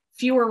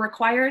 fewer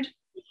required,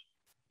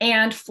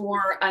 and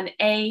for an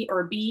A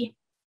or B,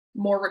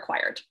 more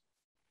required.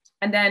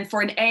 And then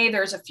for an A,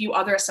 there's a few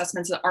other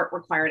assessments that aren't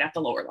required at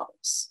the lower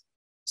levels.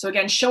 So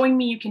again, showing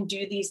me you can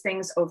do these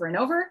things over and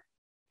over,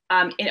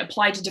 and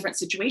apply to different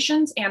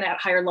situations and at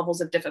higher levels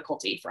of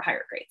difficulty for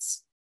higher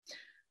grades.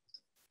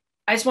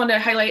 I just wanted to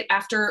highlight,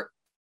 after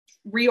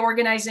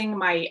reorganizing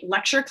my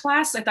lecture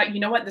class, I thought, you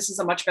know what, this is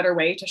a much better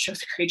way to show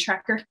the grade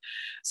tracker.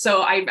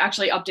 So I've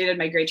actually updated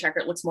my grade tracker.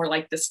 It looks more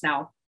like this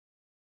now.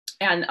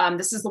 And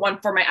this is the one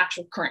for my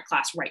actual current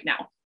class right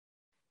now.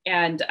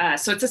 And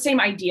so it's the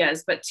same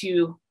ideas, but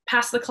to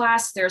pass the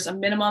class, there's a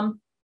minimum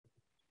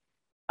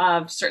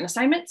of certain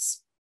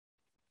assignments.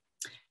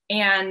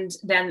 And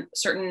then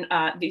certain,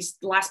 these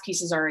last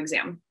pieces are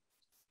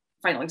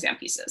final exam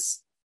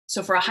pieces.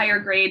 So for a higher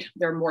grade,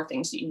 there are more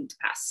things that you need to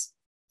pass.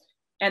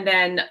 And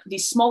then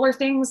these smaller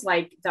things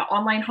like the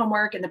online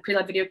homework and the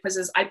pre-lab video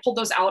quizzes, I pulled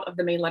those out of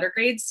the main letter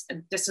grades.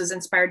 And this was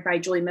inspired by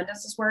Julie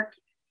Mendez's work.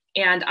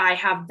 And I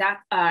have that,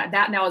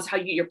 that now is how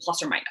you get your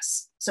plus or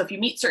minus. So if you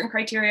meet certain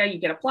criteria, you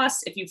get a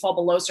plus. If you fall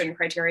below certain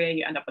criteria,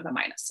 you end up with a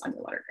minus on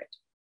your letter grade.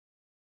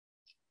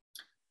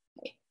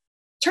 Okay.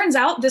 Turns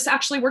out this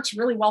actually works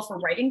really well for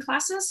writing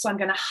classes. So I'm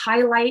going to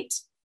highlight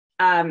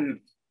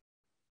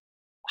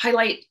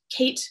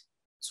Kate's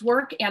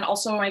work, and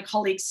also my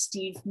colleague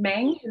Steve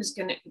Meng,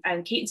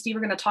 and Kate and Steve are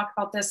going to talk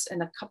about this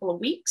in a couple of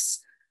weeks.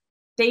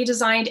 They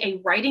designed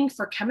a writing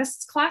for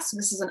chemists class.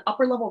 This is an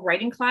upper level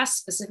writing class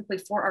specifically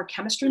for our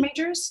chemistry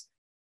majors.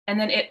 And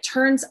then it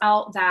turns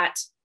out that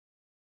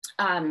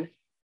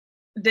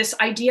this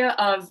idea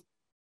of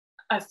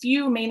a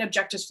few main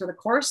objectives for the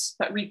course,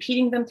 but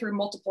repeating them through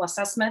multiple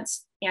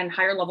assessments and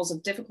higher levels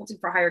of difficulty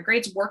for higher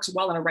grades works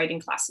well in a writing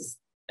classes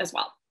as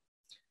well.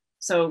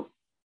 So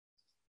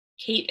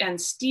Kate and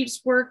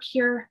Steve's work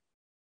here.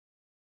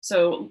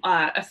 So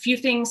a few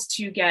things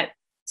to get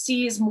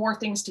C's, more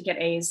things to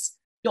get A's.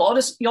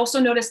 You'll also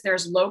notice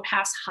there's low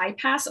pass, high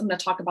pass. I'm going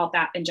to talk about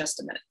that in just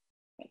a minute.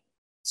 Okay.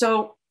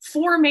 So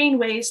 4 main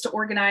ways to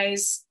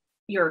organize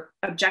your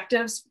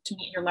objectives to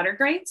meet your letter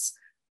grades,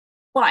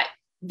 but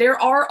there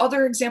are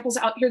other examples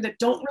out here that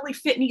don't really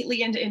fit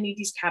neatly into any of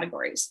these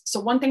categories. So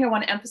one thing I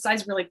want to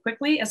emphasize really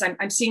quickly, as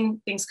I'm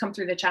seeing things come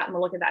through the chat, and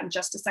we'll look at that in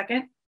just a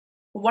second.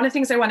 But one of the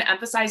things I want to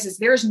emphasize is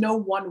there's no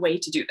one way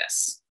to do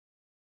this.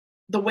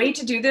 The way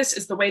to do this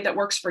is the way that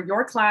works for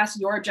your class,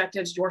 your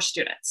objectives, your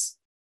students.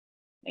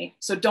 Okay?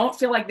 So don't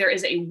feel like there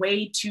is a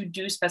way to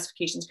do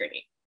specifications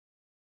grading.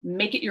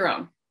 Make it your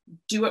own.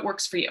 Do what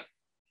works for you.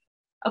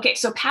 Okay,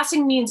 so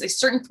passing means a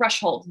certain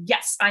threshold.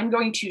 Yes, I'm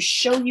going to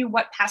show you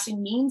what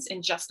passing means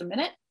in just a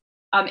minute.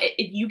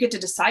 You get to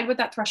decide what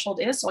that threshold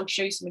is, so I'll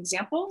show you some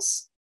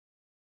examples.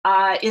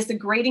 Is the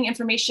grading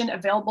information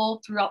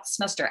available throughout the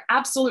semester?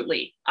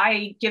 Absolutely.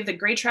 I give the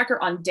grade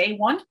tracker on day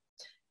 1.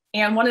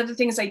 And one of the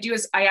things I do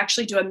is I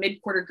actually do a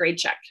mid-quarter grade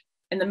check.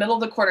 In the middle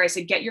of the quarter, I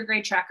say, get your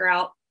grade tracker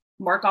out,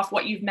 mark off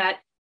what you've met.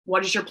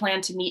 What is your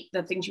plan to meet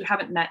the things you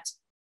haven't met?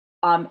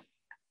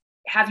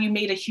 Have you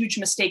made a huge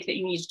mistake that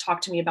you need to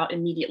talk to me about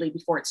immediately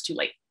before it's too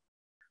late?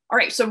 All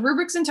right, so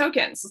rubrics and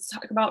tokens. Let's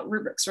talk about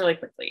rubrics really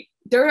quickly.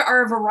 There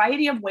are a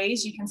variety of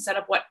ways you can set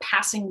up what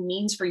passing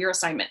means for your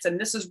assignments. And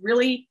this is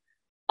really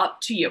up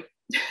to you,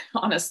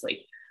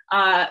 honestly.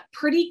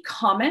 Pretty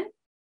common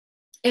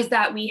is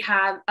that we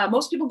have,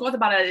 most people go with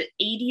about an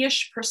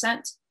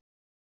 80-ish%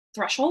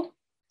 threshold.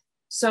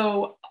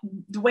 So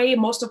the way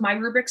most of my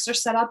rubrics are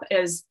set up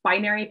is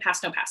binary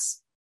pass, no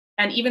pass.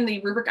 And even the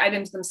rubric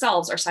items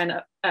themselves are set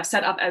up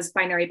as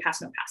binary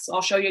pass, no pass. So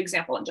I'll show you an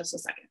example in just a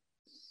second.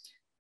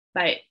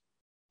 But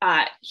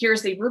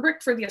here's the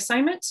rubric for the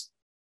assignment.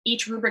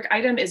 Each rubric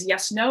item is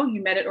yes, no,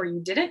 you met it or you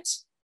didn't.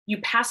 You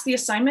pass the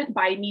assignment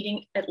by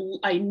meeting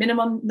a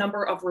minimum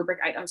number of rubric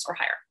items or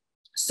higher.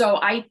 So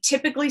I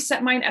typically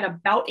set mine at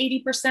about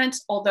 80%,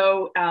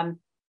 although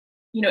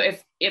you know,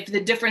 if the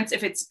difference,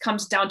 if it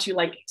comes down to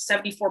like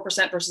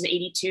 74% versus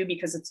 82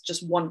 because it's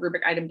just one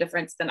rubric item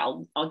difference, then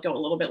I'll go a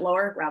little bit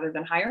lower rather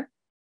than higher.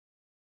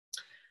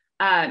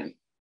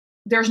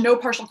 There's no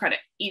partial credit.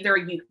 Either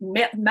you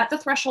met the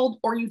threshold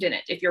or you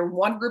didn't. If you're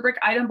one rubric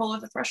item below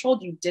the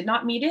threshold, you did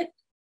not meet it,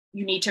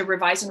 you need to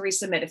revise and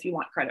resubmit if you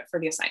want credit for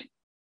the assignment.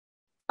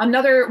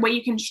 Another way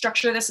you can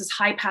structure this is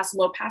high pass,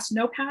 low pass,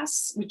 no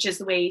pass, which is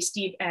the way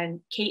Steve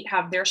and Kate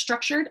have theirs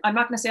structured. I'm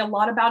not going to say a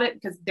lot about it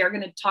because they're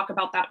going to talk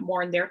about that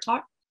more in their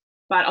talk,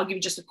 but I'll give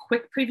you just a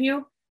quick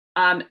preview.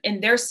 And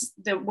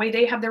the way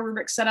they have their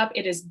rubric set up,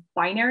 it is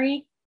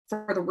binary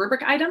for the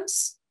rubric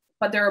items,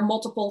 but there are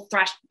multiple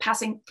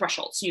passing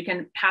thresholds. So you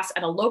can pass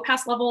at a low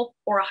pass level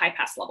or a high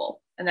pass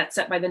level, and that's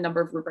set by the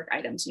number of rubric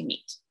items you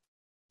meet.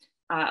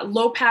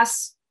 Low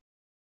pass,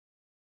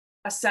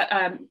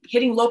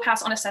 hitting low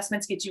pass on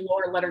assessments gets you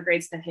lower letter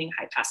grades than hitting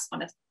high pass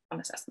on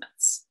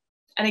assessments.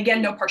 And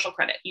again, no partial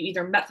credit. You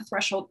either met the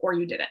threshold or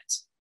you didn't.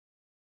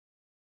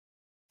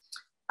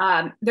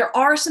 There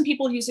are some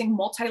people using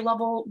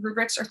multi-level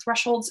rubrics or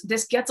thresholds.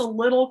 This gets a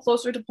little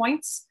closer to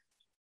points,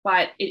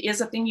 but it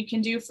is a thing you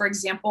can do. For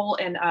example,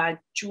 in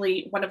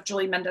one of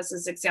Julie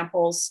Mendez's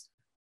examples,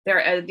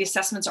 the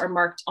assessments are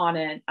marked on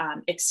an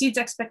exceeds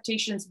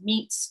expectations,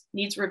 meets,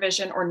 needs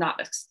revision, or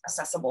not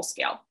accessible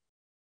scale.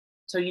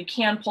 So you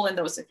can pull in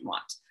those if you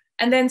want.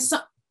 And then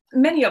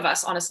many of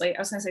us, honestly, I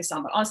was gonna say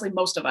some, but honestly,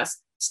 most of us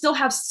still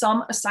have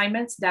some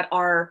assignments that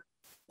are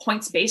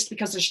points-based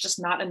because there's just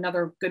not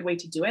another good way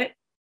to do it.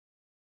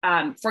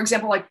 For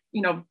example, like,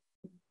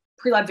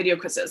 pre-lab video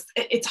quizzes.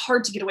 It's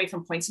hard to get away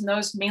from points in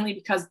those, mainly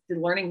because the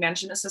learning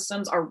management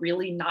systems are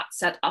really not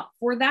set up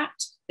for that.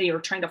 They are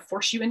trying to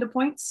force you into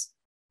points.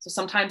 So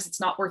sometimes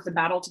it's not worth the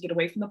battle to get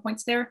away from the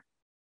points there.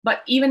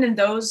 But even in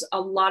those, a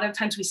lot of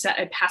times we set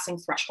a passing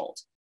threshold.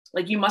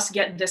 Like you must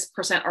get this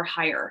 % or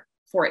higher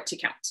for it to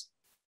count.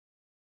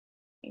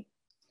 Okay.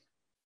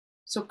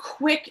 So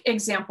quick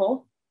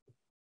example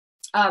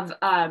of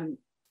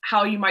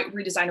how you might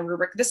redesign a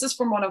rubric. This is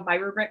from one of my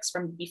rubrics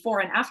from before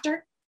and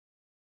after.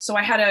 So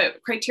I had a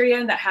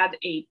criterion that had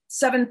a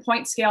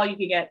 7-point scale. You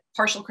could get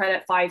partial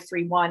credit, 5,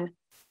 3, 1.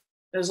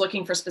 I was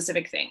looking for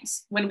specific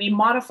things. When we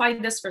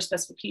modified this for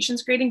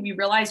specifications grading, we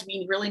realized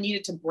we really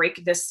needed to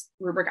break this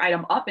rubric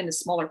item up into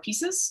smaller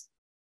pieces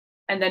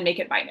and then make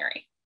it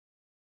binary.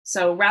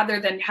 So rather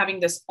than having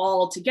this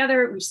all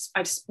together,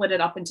 I've split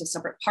it up into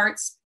separate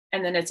parts,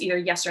 and then it's either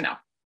yes or no.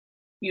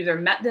 You either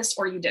met this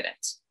or you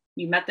didn't.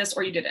 You met this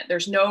or you didn't.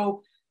 There's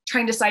no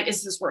trying to decide,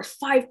 is this worth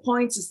 5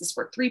 points? Is this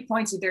worth 3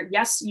 points? Either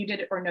yes, you did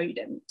it, or no, you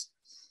didn't.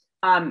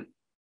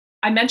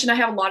 I mentioned I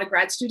have a lot of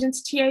grad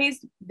students, TAs.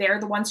 They're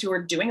the ones who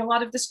are doing a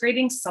lot of this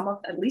grading.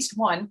 At least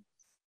one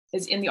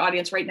is in the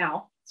audience right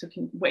now, so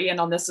can weigh in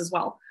on this as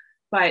well.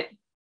 But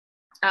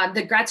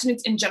the grad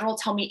students in general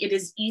tell me it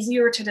is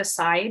easier to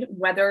decide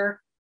whether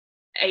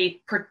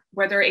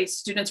a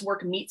student's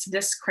work meets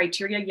this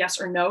criteria, yes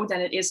or no, than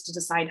it is to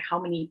decide how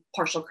many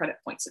partial credit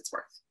points it's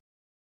worth.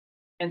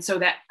 And so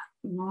that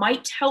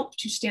might help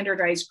to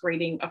standardize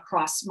grading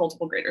across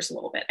multiple graders a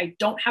little bit. I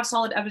don't have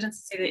solid evidence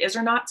to say that it is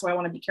or not, so I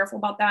want to be careful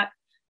about that.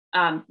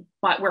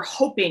 But we're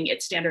hoping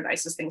it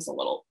standardizes things a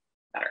little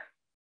better.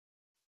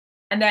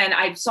 And then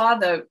I saw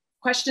the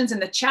questions in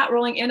the chat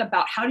rolling in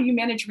about how do you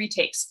manage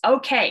retakes?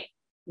 Okay,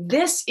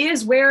 this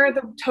is where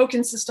the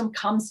token system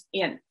comes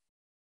in.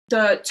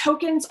 The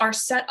tokens are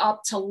set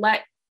up to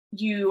let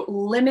you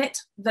limit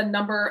the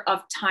number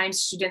of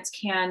times students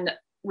can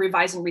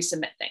revise and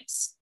resubmit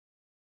things.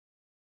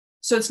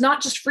 So it's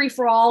not just free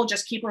for all,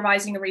 just keep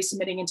revising and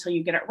resubmitting until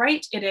you get it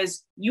right. It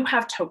is, you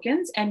have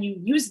tokens and you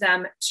use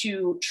them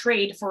to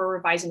trade for a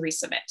revise and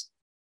resubmit.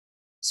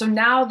 So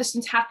now the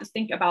students have to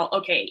think about,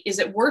 okay, is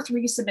it worth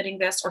resubmitting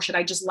this, or should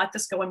I just let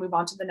this go and move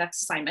on to the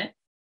next assignment?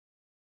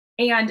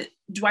 And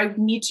do I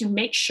need to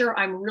make sure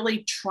I'm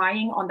really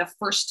trying on the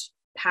first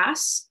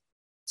pass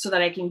so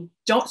that I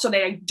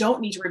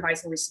don't need to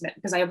revise and resubmit,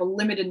 because I have a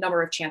limited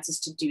number of chances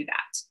to do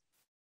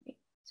that.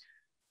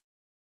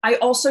 I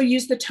also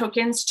use the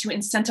tokens to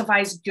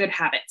incentivize good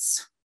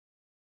habits.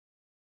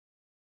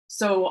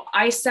 So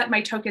I set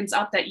my tokens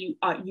up that you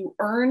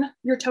earn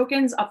your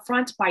tokens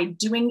upfront by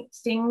doing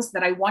things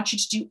that I want you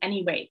to do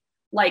anyway,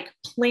 like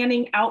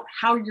planning out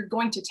how you're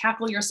going to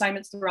tackle your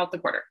assignments throughout the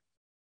quarter.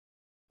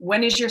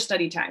 When is your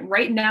study time?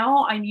 Right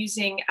now, I'm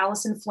using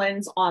Allison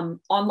Flynn's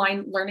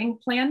online learning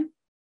plan,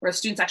 where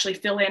students actually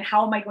fill in,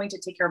 how am I going to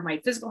take care of my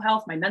physical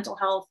health, my mental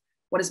health?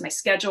 What is my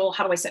schedule?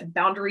 How do I set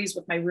boundaries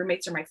with my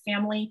roommates or my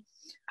family?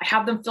 I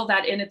have them fill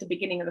that in at the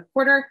beginning of the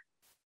quarter.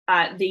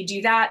 They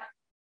do that.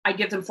 I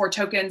give them 4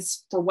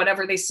 tokens for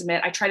whatever they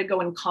submit. I try to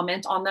go and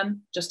comment on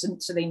them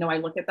so they know I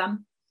look at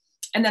them.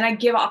 And then I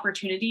give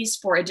opportunities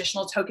for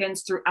additional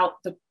tokens throughout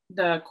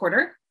the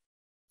quarter.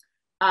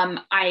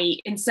 I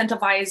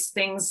incentivize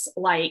things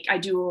like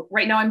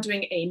right now I'm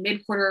doing a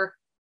mid-quarter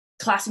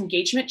class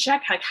engagement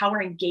check. Like, how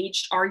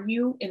engaged are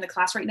you in the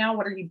class right now?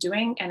 What are you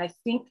doing? And I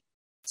think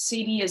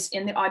Sadie is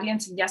in the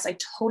audience. Yes, I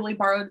totally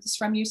borrowed this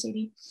from you,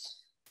 Sadie.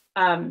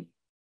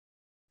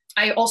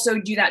 I also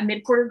do that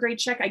mid-quarter grade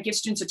check. I give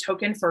students a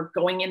token for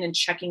going in and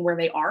checking where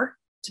they are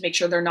to make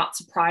sure they're not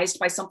surprised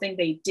by something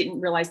they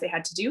didn't realize they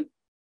had to do.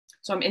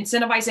 So I'm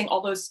incentivizing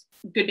all those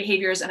good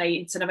behaviors, and I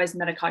incentivize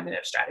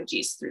metacognitive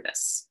strategies through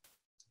this.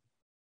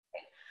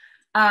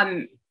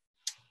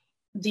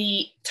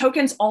 The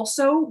tokens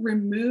also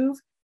remove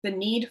the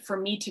need for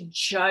me to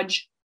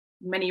judge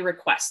many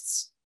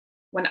requests.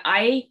 When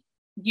I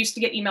used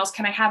to get emails,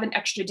 can I have an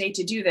extra day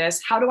to do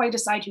this? How do I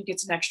decide who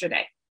gets an extra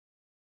day?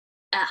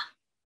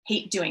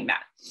 Hate doing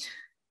that.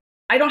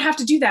 I don't have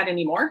to do that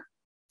anymore.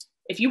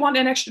 If you want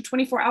an extra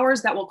 24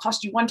 hours, that will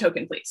cost you 1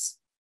 token, please.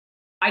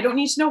 I don't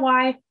need to know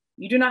why.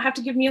 You do not have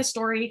to give me a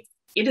story.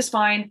 It is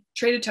fine.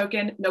 Trade a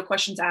token, no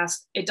questions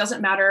asked. It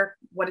doesn't matter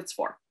what it's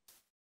for.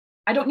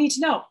 I don't need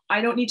to know. I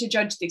don't need to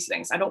judge these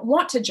things. I don't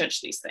want to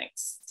judge these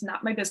things. It's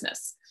not my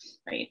business,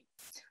 right?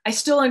 I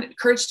still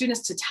encourage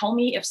students to tell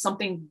me if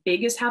something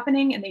big is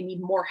happening and they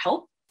need more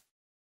help.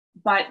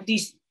 But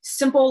these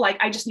simple, like,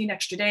 I just need an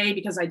extra day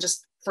because I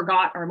just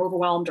forgot or I'm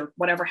overwhelmed or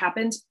whatever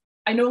happened,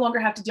 I no longer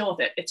have to deal with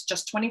it. It's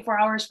just 24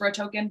 hours for a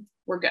token.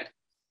 We're good.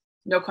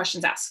 No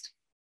questions asked.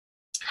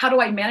 How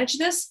do I manage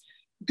this?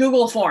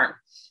 Google form.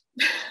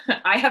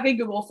 I have a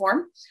Google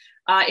form.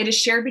 It is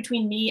shared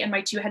between me and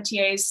my 2 head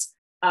TAs.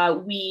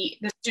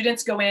 The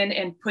students go in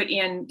and put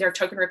in their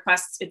token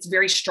requests. It's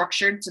very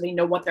structured, so they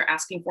know what they're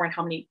asking for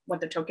and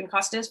what the token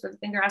cost is for the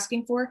thing they're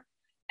asking for.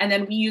 And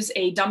then we use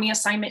a dummy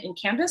assignment in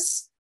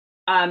Canvas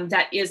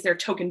that is their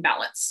token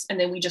balance. And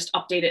then we just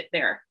update it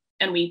there.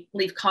 And we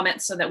leave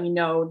comments so that we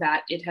know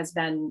that it has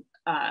been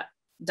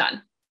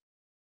done.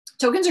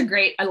 Tokens are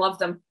great. I love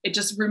them. It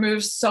just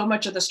removes so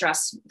much of the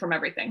stress from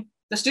everything.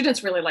 The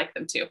students really like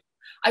them too.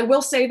 I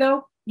will say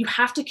though, you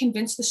have to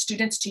convince the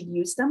students to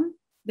use them.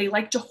 They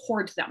like to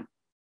hoard them.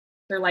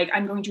 They're like,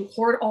 I'm going to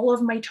hoard all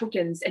of my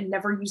tokens and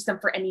never use them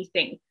for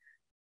anything.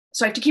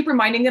 So I have to keep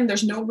reminding them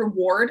there's no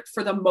reward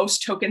for the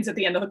most tokens at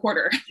the end of the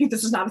quarter.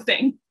 This is not a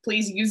thing.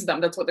 Please use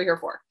them. That's what they're here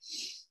for.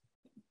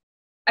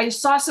 I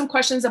saw some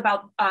questions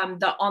about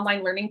the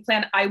online learning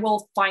plan. I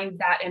will find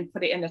that and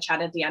put it in the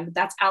chat at the end.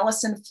 That's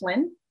Allison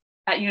Flynn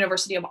at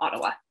University of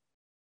Ottawa.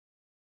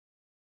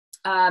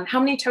 How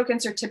many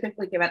tokens are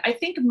typically given? I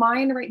think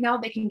mine right now,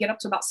 they can get up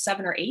to about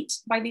 7 or 8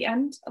 by the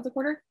end of the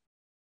quarter,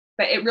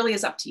 but it really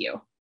is up to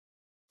you.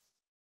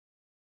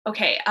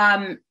 Okay,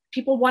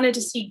 people wanted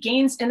to see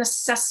gains in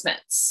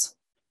assessments.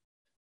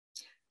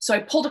 So I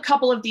pulled a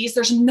couple of these.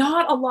 There's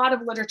not a lot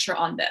of literature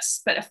on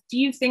this, but a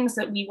few things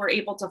that we were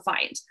able to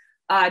find.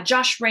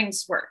 Josh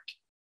Ring's work.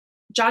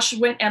 Josh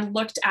went and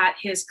looked at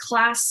his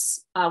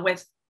class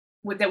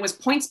that was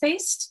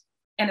points-based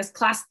and his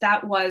class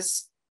that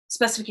was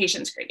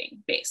specifications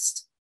grading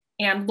based,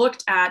 and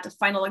looked at the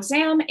final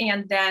exam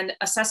and then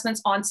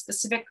assessments on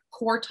specific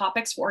core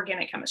topics for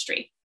organic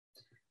chemistry.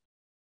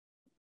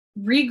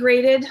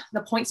 Regraded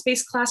the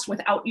points-based class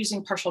without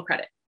using partial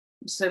credit.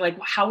 So like,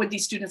 how would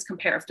these students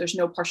compare if there's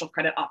no partial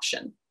credit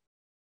option?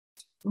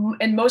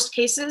 In most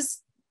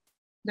cases,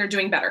 they're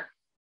doing better.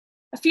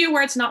 A few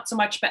where it's not so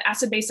much, but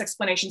acid-base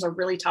explanations are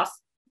really tough.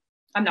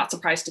 I'm not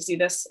surprised to see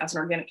this as an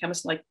organic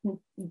chemist, like,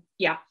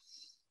 yeah,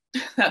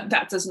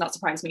 that does not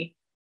surprise me.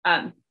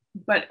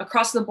 But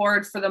across the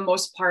board, for the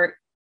most part,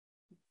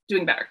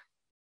 doing better.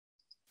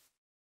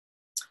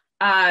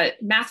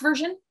 Math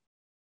version.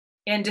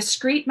 In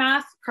discrete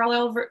math,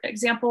 parallel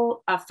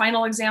example,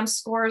 final exam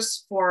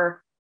scores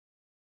for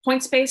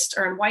points-based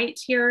are in white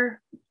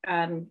here.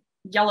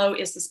 Yellow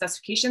is the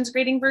specifications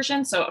grading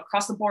version. So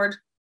across the board,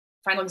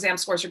 final exam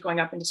scores are going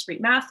up in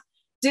discrete math.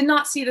 Did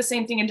not see the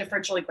same thing in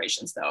differential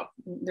equations though.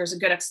 There's a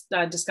good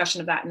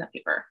discussion of that in the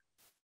paper.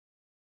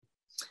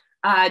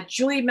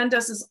 Julie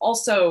Mendes is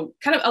also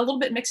kind of a little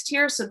bit mixed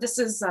here. So this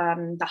is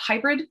the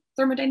hybrid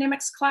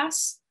thermodynamics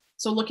class.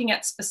 So looking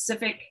at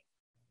specific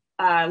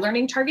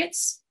learning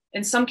targets.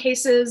 In some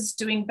cases,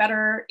 doing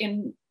better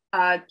in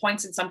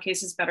points, in some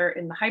cases better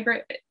in the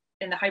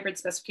hybrid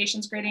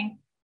specifications grading.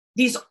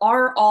 These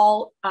are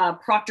all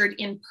proctored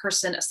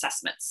in-person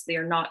assessments. They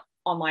are not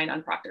online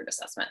unproctored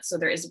assessments. So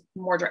there is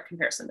more direct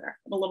comparison there,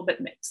 a little bit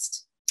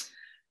mixed.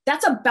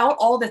 That's about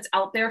all that's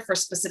out there for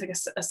specific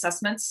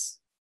assessments.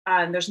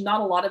 There's not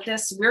a lot of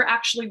this. We're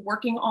actually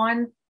working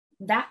on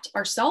that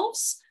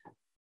ourselves,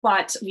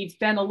 but we've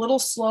been a little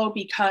slow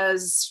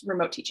because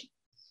remote teaching.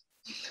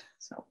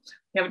 So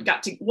we haven't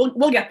got to,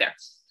 we'll get there.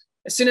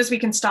 As soon as we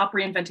can stop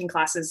reinventing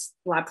classes,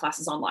 lab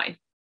classes online.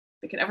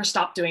 If we can ever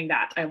stop doing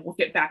that, I will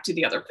get back to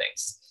the other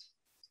things.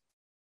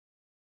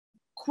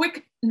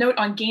 Quick note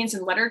on gains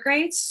in letter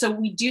grades. So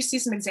we do see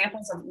some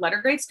examples of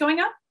letter grades going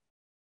up.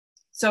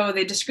 So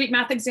the discrete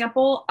math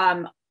example,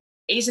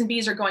 A's and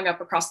B's are going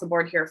up across the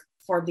board here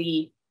for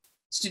the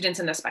students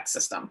in the spec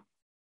system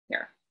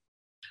here.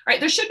 All right,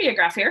 there should be a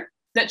graph here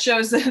that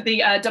shows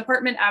the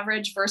department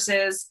average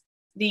versus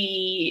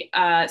the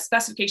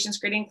specifications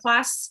grading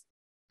class.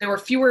 There were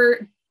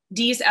fewer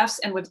D's, F's,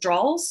 and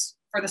withdrawals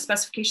for the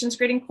specifications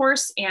grading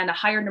course and a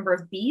higher number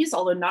of B's,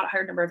 although not a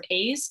higher number of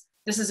A's.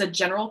 This is a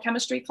general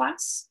chemistry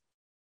class.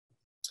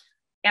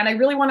 And I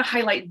really want to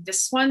highlight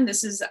this one.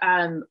 This is,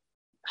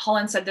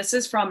 Holland said, this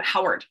is from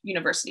Howard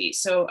University,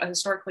 so a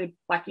historically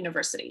Black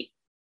university.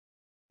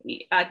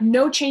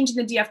 No change in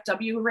the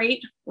DFW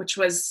rate, which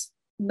was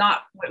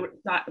not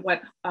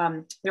what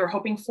they were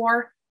hoping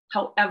for.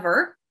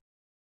 However,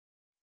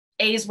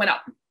 A's went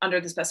up under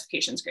the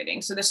specifications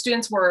grading. So the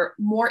students were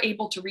more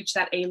able to reach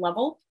that A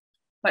level,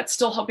 but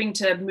still hoping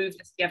to move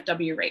the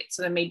DFW rate.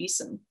 So there may be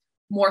some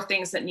more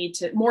things that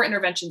more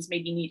interventions may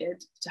be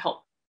needed to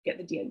help get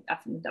the D,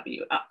 F, and the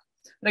W up.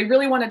 But I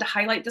really wanted to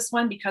highlight this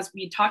one because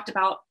we talked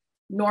about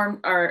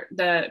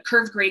the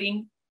curve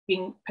grading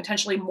being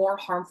potentially more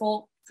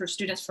harmful for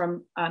students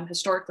from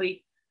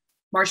historically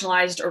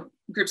marginalized or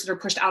groups that are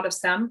pushed out of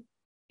STEM,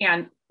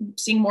 and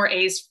seeing more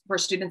A's for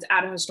students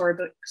at a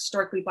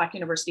historically Black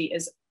university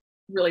is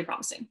really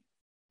promising.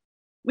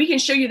 We can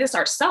show you this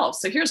ourselves.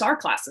 So here's our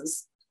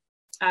classes.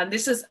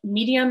 This is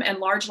medium and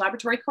large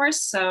laboratory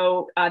course.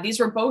 So these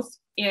were both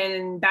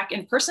back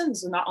in person.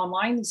 This is not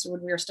online. This is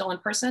when we were still in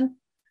person.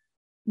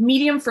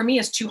 Medium for me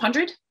is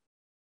 200.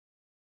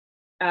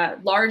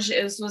 Large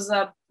was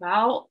about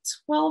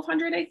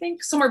 1,200, I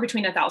think, somewhere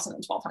between 1,000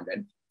 and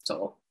 1,200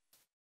 total.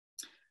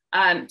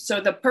 So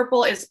the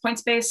purple is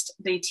points-based,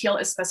 the teal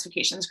is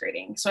specifications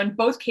grading. So in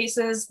both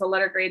cases, the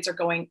letter grades are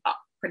going up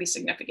pretty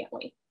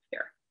significantly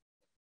here.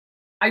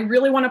 I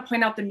really want to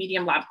point out the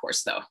medium lab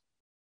course though,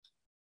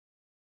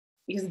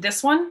 because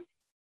this one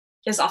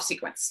is off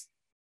sequence.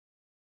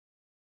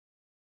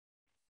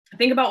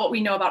 Think about what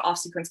we know about off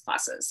sequence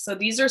classes. So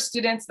these are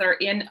students that are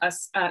in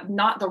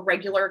not the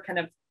regular kind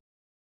of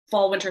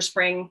fall, winter,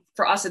 spring.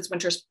 For us, it's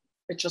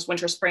just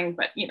winter, spring,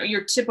 but you know,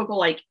 your typical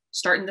like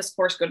start in this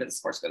course, go to this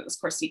course, go to this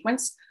course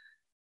sequence.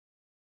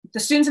 The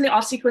students in the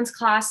off sequence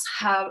class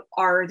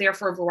are there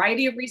for a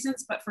variety of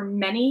reasons, but for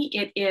many,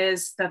 it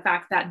is the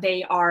fact that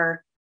they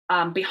are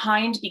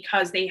behind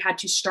because they had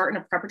to start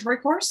in a preparatory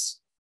course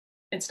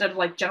instead of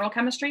like general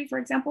chemistry, for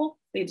example.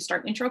 They had to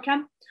start intro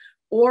chem,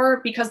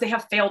 or because they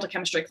have failed a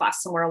chemistry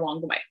class somewhere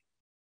along the way.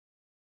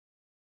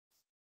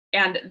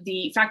 And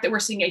the fact that we're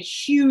seeing a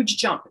huge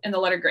jump in the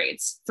letter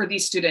grades for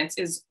these students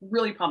is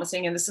really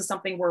promising. And this is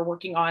something we're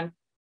working on,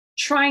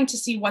 trying to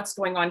see what's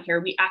going on here.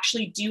 We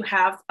actually do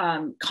have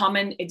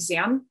common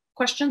exam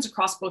questions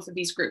across both of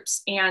these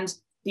groups and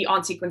the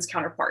on-sequence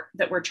counterpart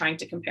that we're trying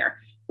to compare,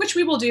 which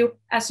we will do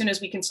as soon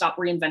as we can stop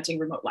reinventing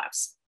remote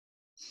labs.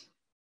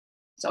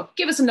 So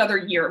give us another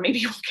year, maybe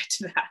we'll get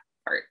to that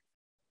part.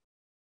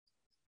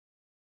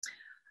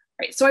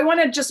 All right, so I want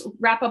to just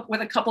wrap up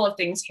with a couple of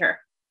things here.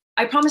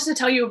 I promised to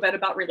tell you a bit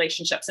about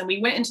relationships, and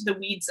we went into the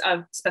weeds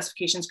of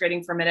specifications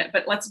grading for a minute,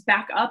 but let's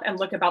back up and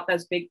look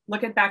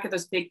back at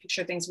those big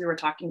picture things we were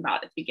talking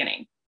about at the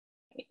beginning.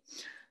 Okay.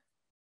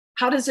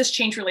 How does this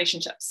change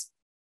relationships?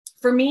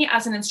 For me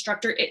as an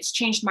instructor, it's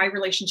changed my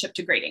relationship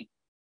to grading.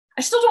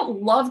 I still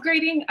don't love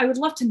grading. I would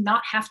love to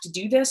not have to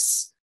do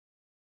this,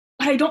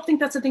 but I don't think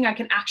that's a thing I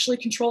can actually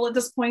control at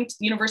this point.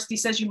 The university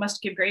says you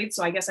must give grades,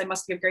 so I guess I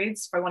must give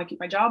grades if I want to keep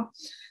my job.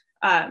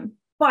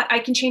 But I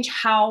can change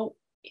how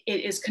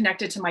it is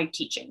connected to my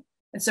teaching.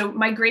 And so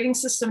my grading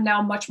system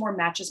now much more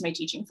matches my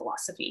teaching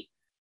philosophy.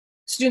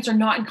 Students are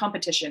not in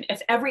competition.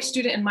 If every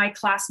student in my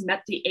class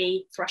met the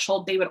A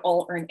threshold, they would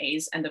all earn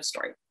A's, end of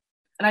story.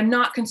 And I'm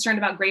not concerned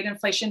about grade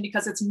inflation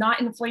because it's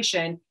not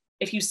inflation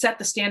if you set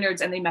the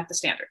standards and they met the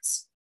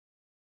standards.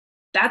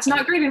 That's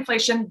not grade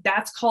inflation.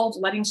 That's called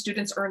letting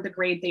students earn the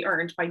grade they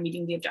earned by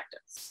meeting the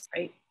objectives,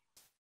 right?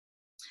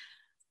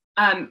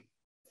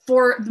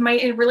 For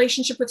my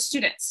relationship with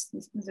students,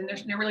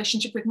 their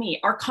relationship with me,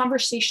 our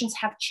conversations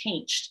have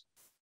changed.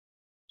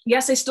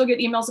 Yes, I still get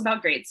emails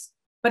about grades,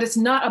 but it's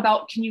not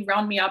about, can you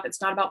round me up? It's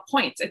not about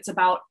points. It's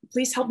about,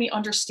 please help me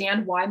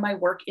understand why my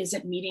work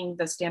isn't meeting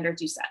the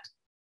standards you set.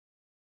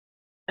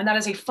 And that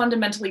is a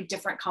fundamentally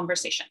different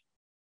conversation.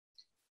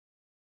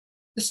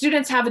 The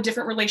students have a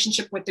different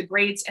relationship with the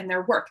grades and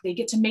their work. They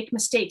get to make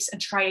mistakes and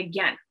try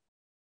again.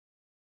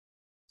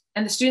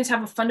 And the students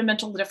have a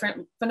fundamentally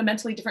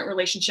different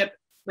relationship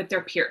with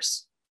their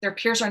peers. Their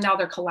peers are now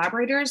their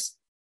collaborators,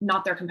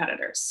 not their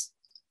competitors.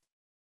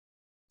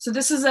 So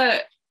this is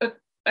an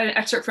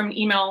excerpt from an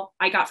email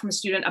I got from a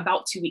student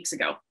about 2 weeks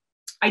ago.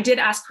 I did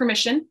ask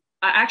permission.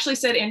 I actually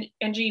said,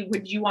 Angie,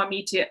 would you want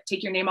me to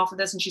take your name off of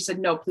this? And she said,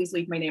 no, please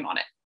leave my name on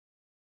it,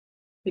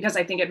 because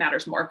I think it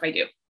matters more if I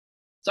do.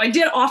 So I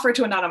did offer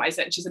to anonymize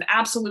it. And she said,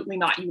 absolutely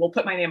not. You will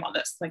put my name on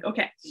this. Like,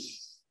 okay.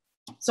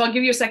 So I'll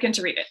give you a second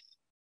to read it.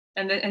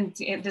 And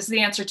this is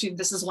the answer to,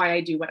 this is why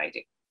I do what I do.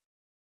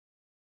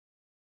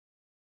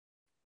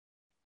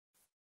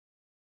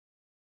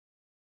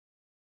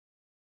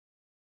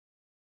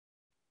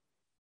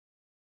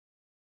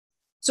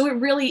 So it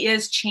really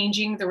is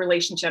changing the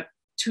relationship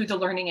to the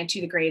learning and to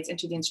the grades and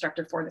to the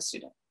instructor for the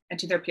student and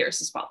to their peers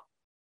as well.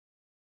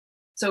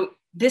 So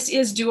this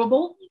is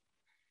doable.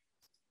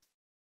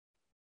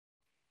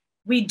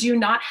 We do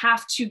not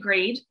have to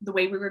grade the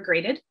way we were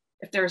graded.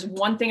 If there's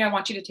one thing I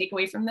want you to take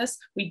away from this,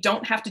 we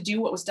don't have to do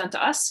what was done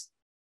to us.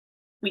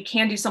 We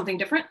can do something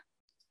different.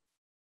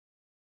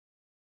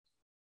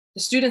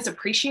 The students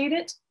appreciate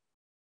it.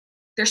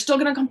 They're still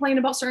going to complain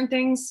about certain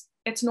things.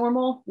 It's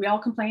normal. We all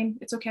complain.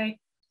 It's okay.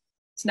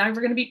 It's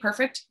never going to be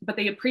perfect, but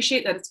they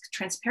appreciate that it's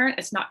transparent.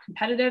 It's not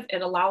competitive.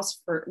 It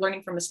allows for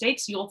learning from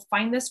mistakes. You'll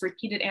find this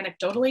repeated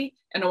anecdotally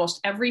in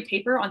almost every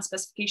paper on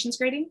specifications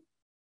grading.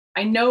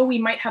 I know we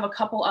might have a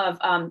couple of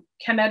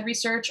chem ed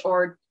research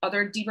or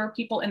other DBER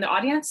people in the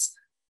audience.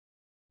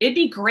 It'd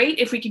be great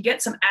if we could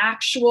get some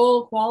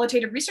actual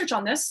qualitative research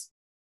on this.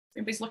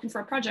 Everybody's looking for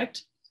a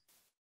project.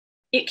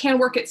 It can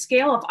work at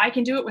scale. If I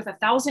can do it with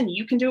 1,000,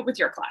 you can do it with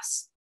your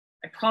class.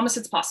 I promise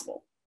it's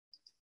possible.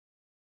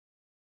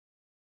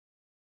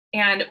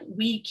 And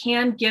we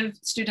can give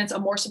students a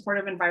more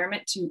supportive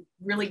environment to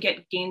really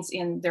get gains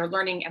in their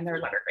learning and their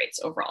letter grades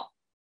overall.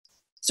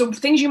 So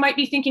things you might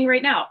be thinking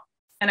right now,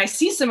 and I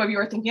see some of you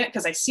are thinking it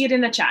because I see it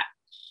in the chat.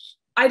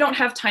 I don't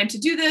have time to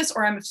do this,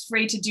 or I'm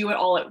afraid to do it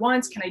all at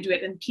once. Can I do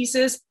it in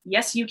pieces?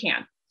 Yes, you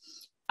can.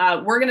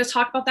 We're going to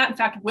talk about that. In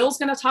fact, Will's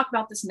going to talk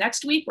about this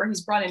next week, where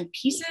he's brought in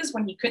pieces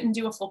when he couldn't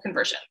do a full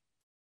conversion.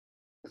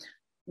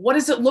 What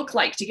does it look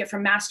like to get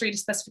from mastery to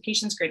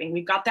specifications grading?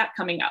 We've got that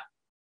coming up.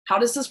 How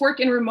does this work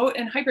in remote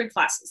and hybrid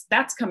classes?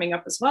 That's coming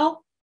up as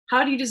well.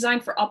 How do you design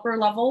for upper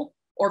level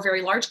or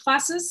very large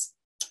classes?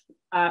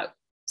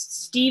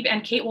 Steve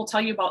and Kate will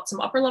tell you about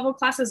some upper level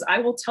classes. I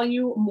will tell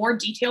you more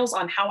details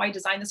on how I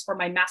designed this for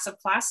my massive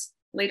class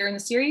later in the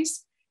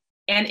series.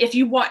 And if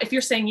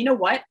you're saying, you know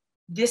what,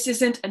 this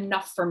isn't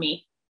enough for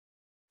me,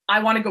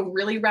 I want to go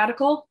really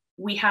radical,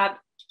 we have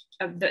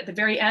at the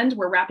very end,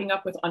 we're wrapping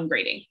up with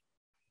ungrading.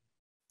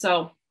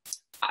 So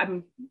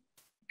I'm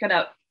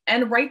gonna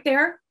end right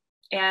there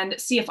and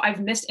see if I've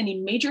missed any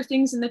major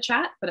things in the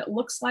chat, but it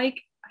looks like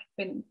I've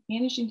been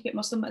managing to get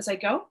most of them as I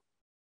go.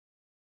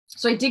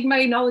 So I did my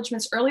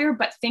acknowledgements earlier,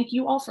 but thank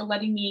you all for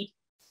letting me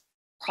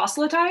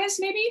proselytize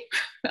maybe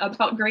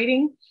about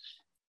grading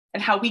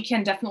and how we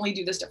can definitely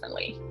do this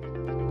differently.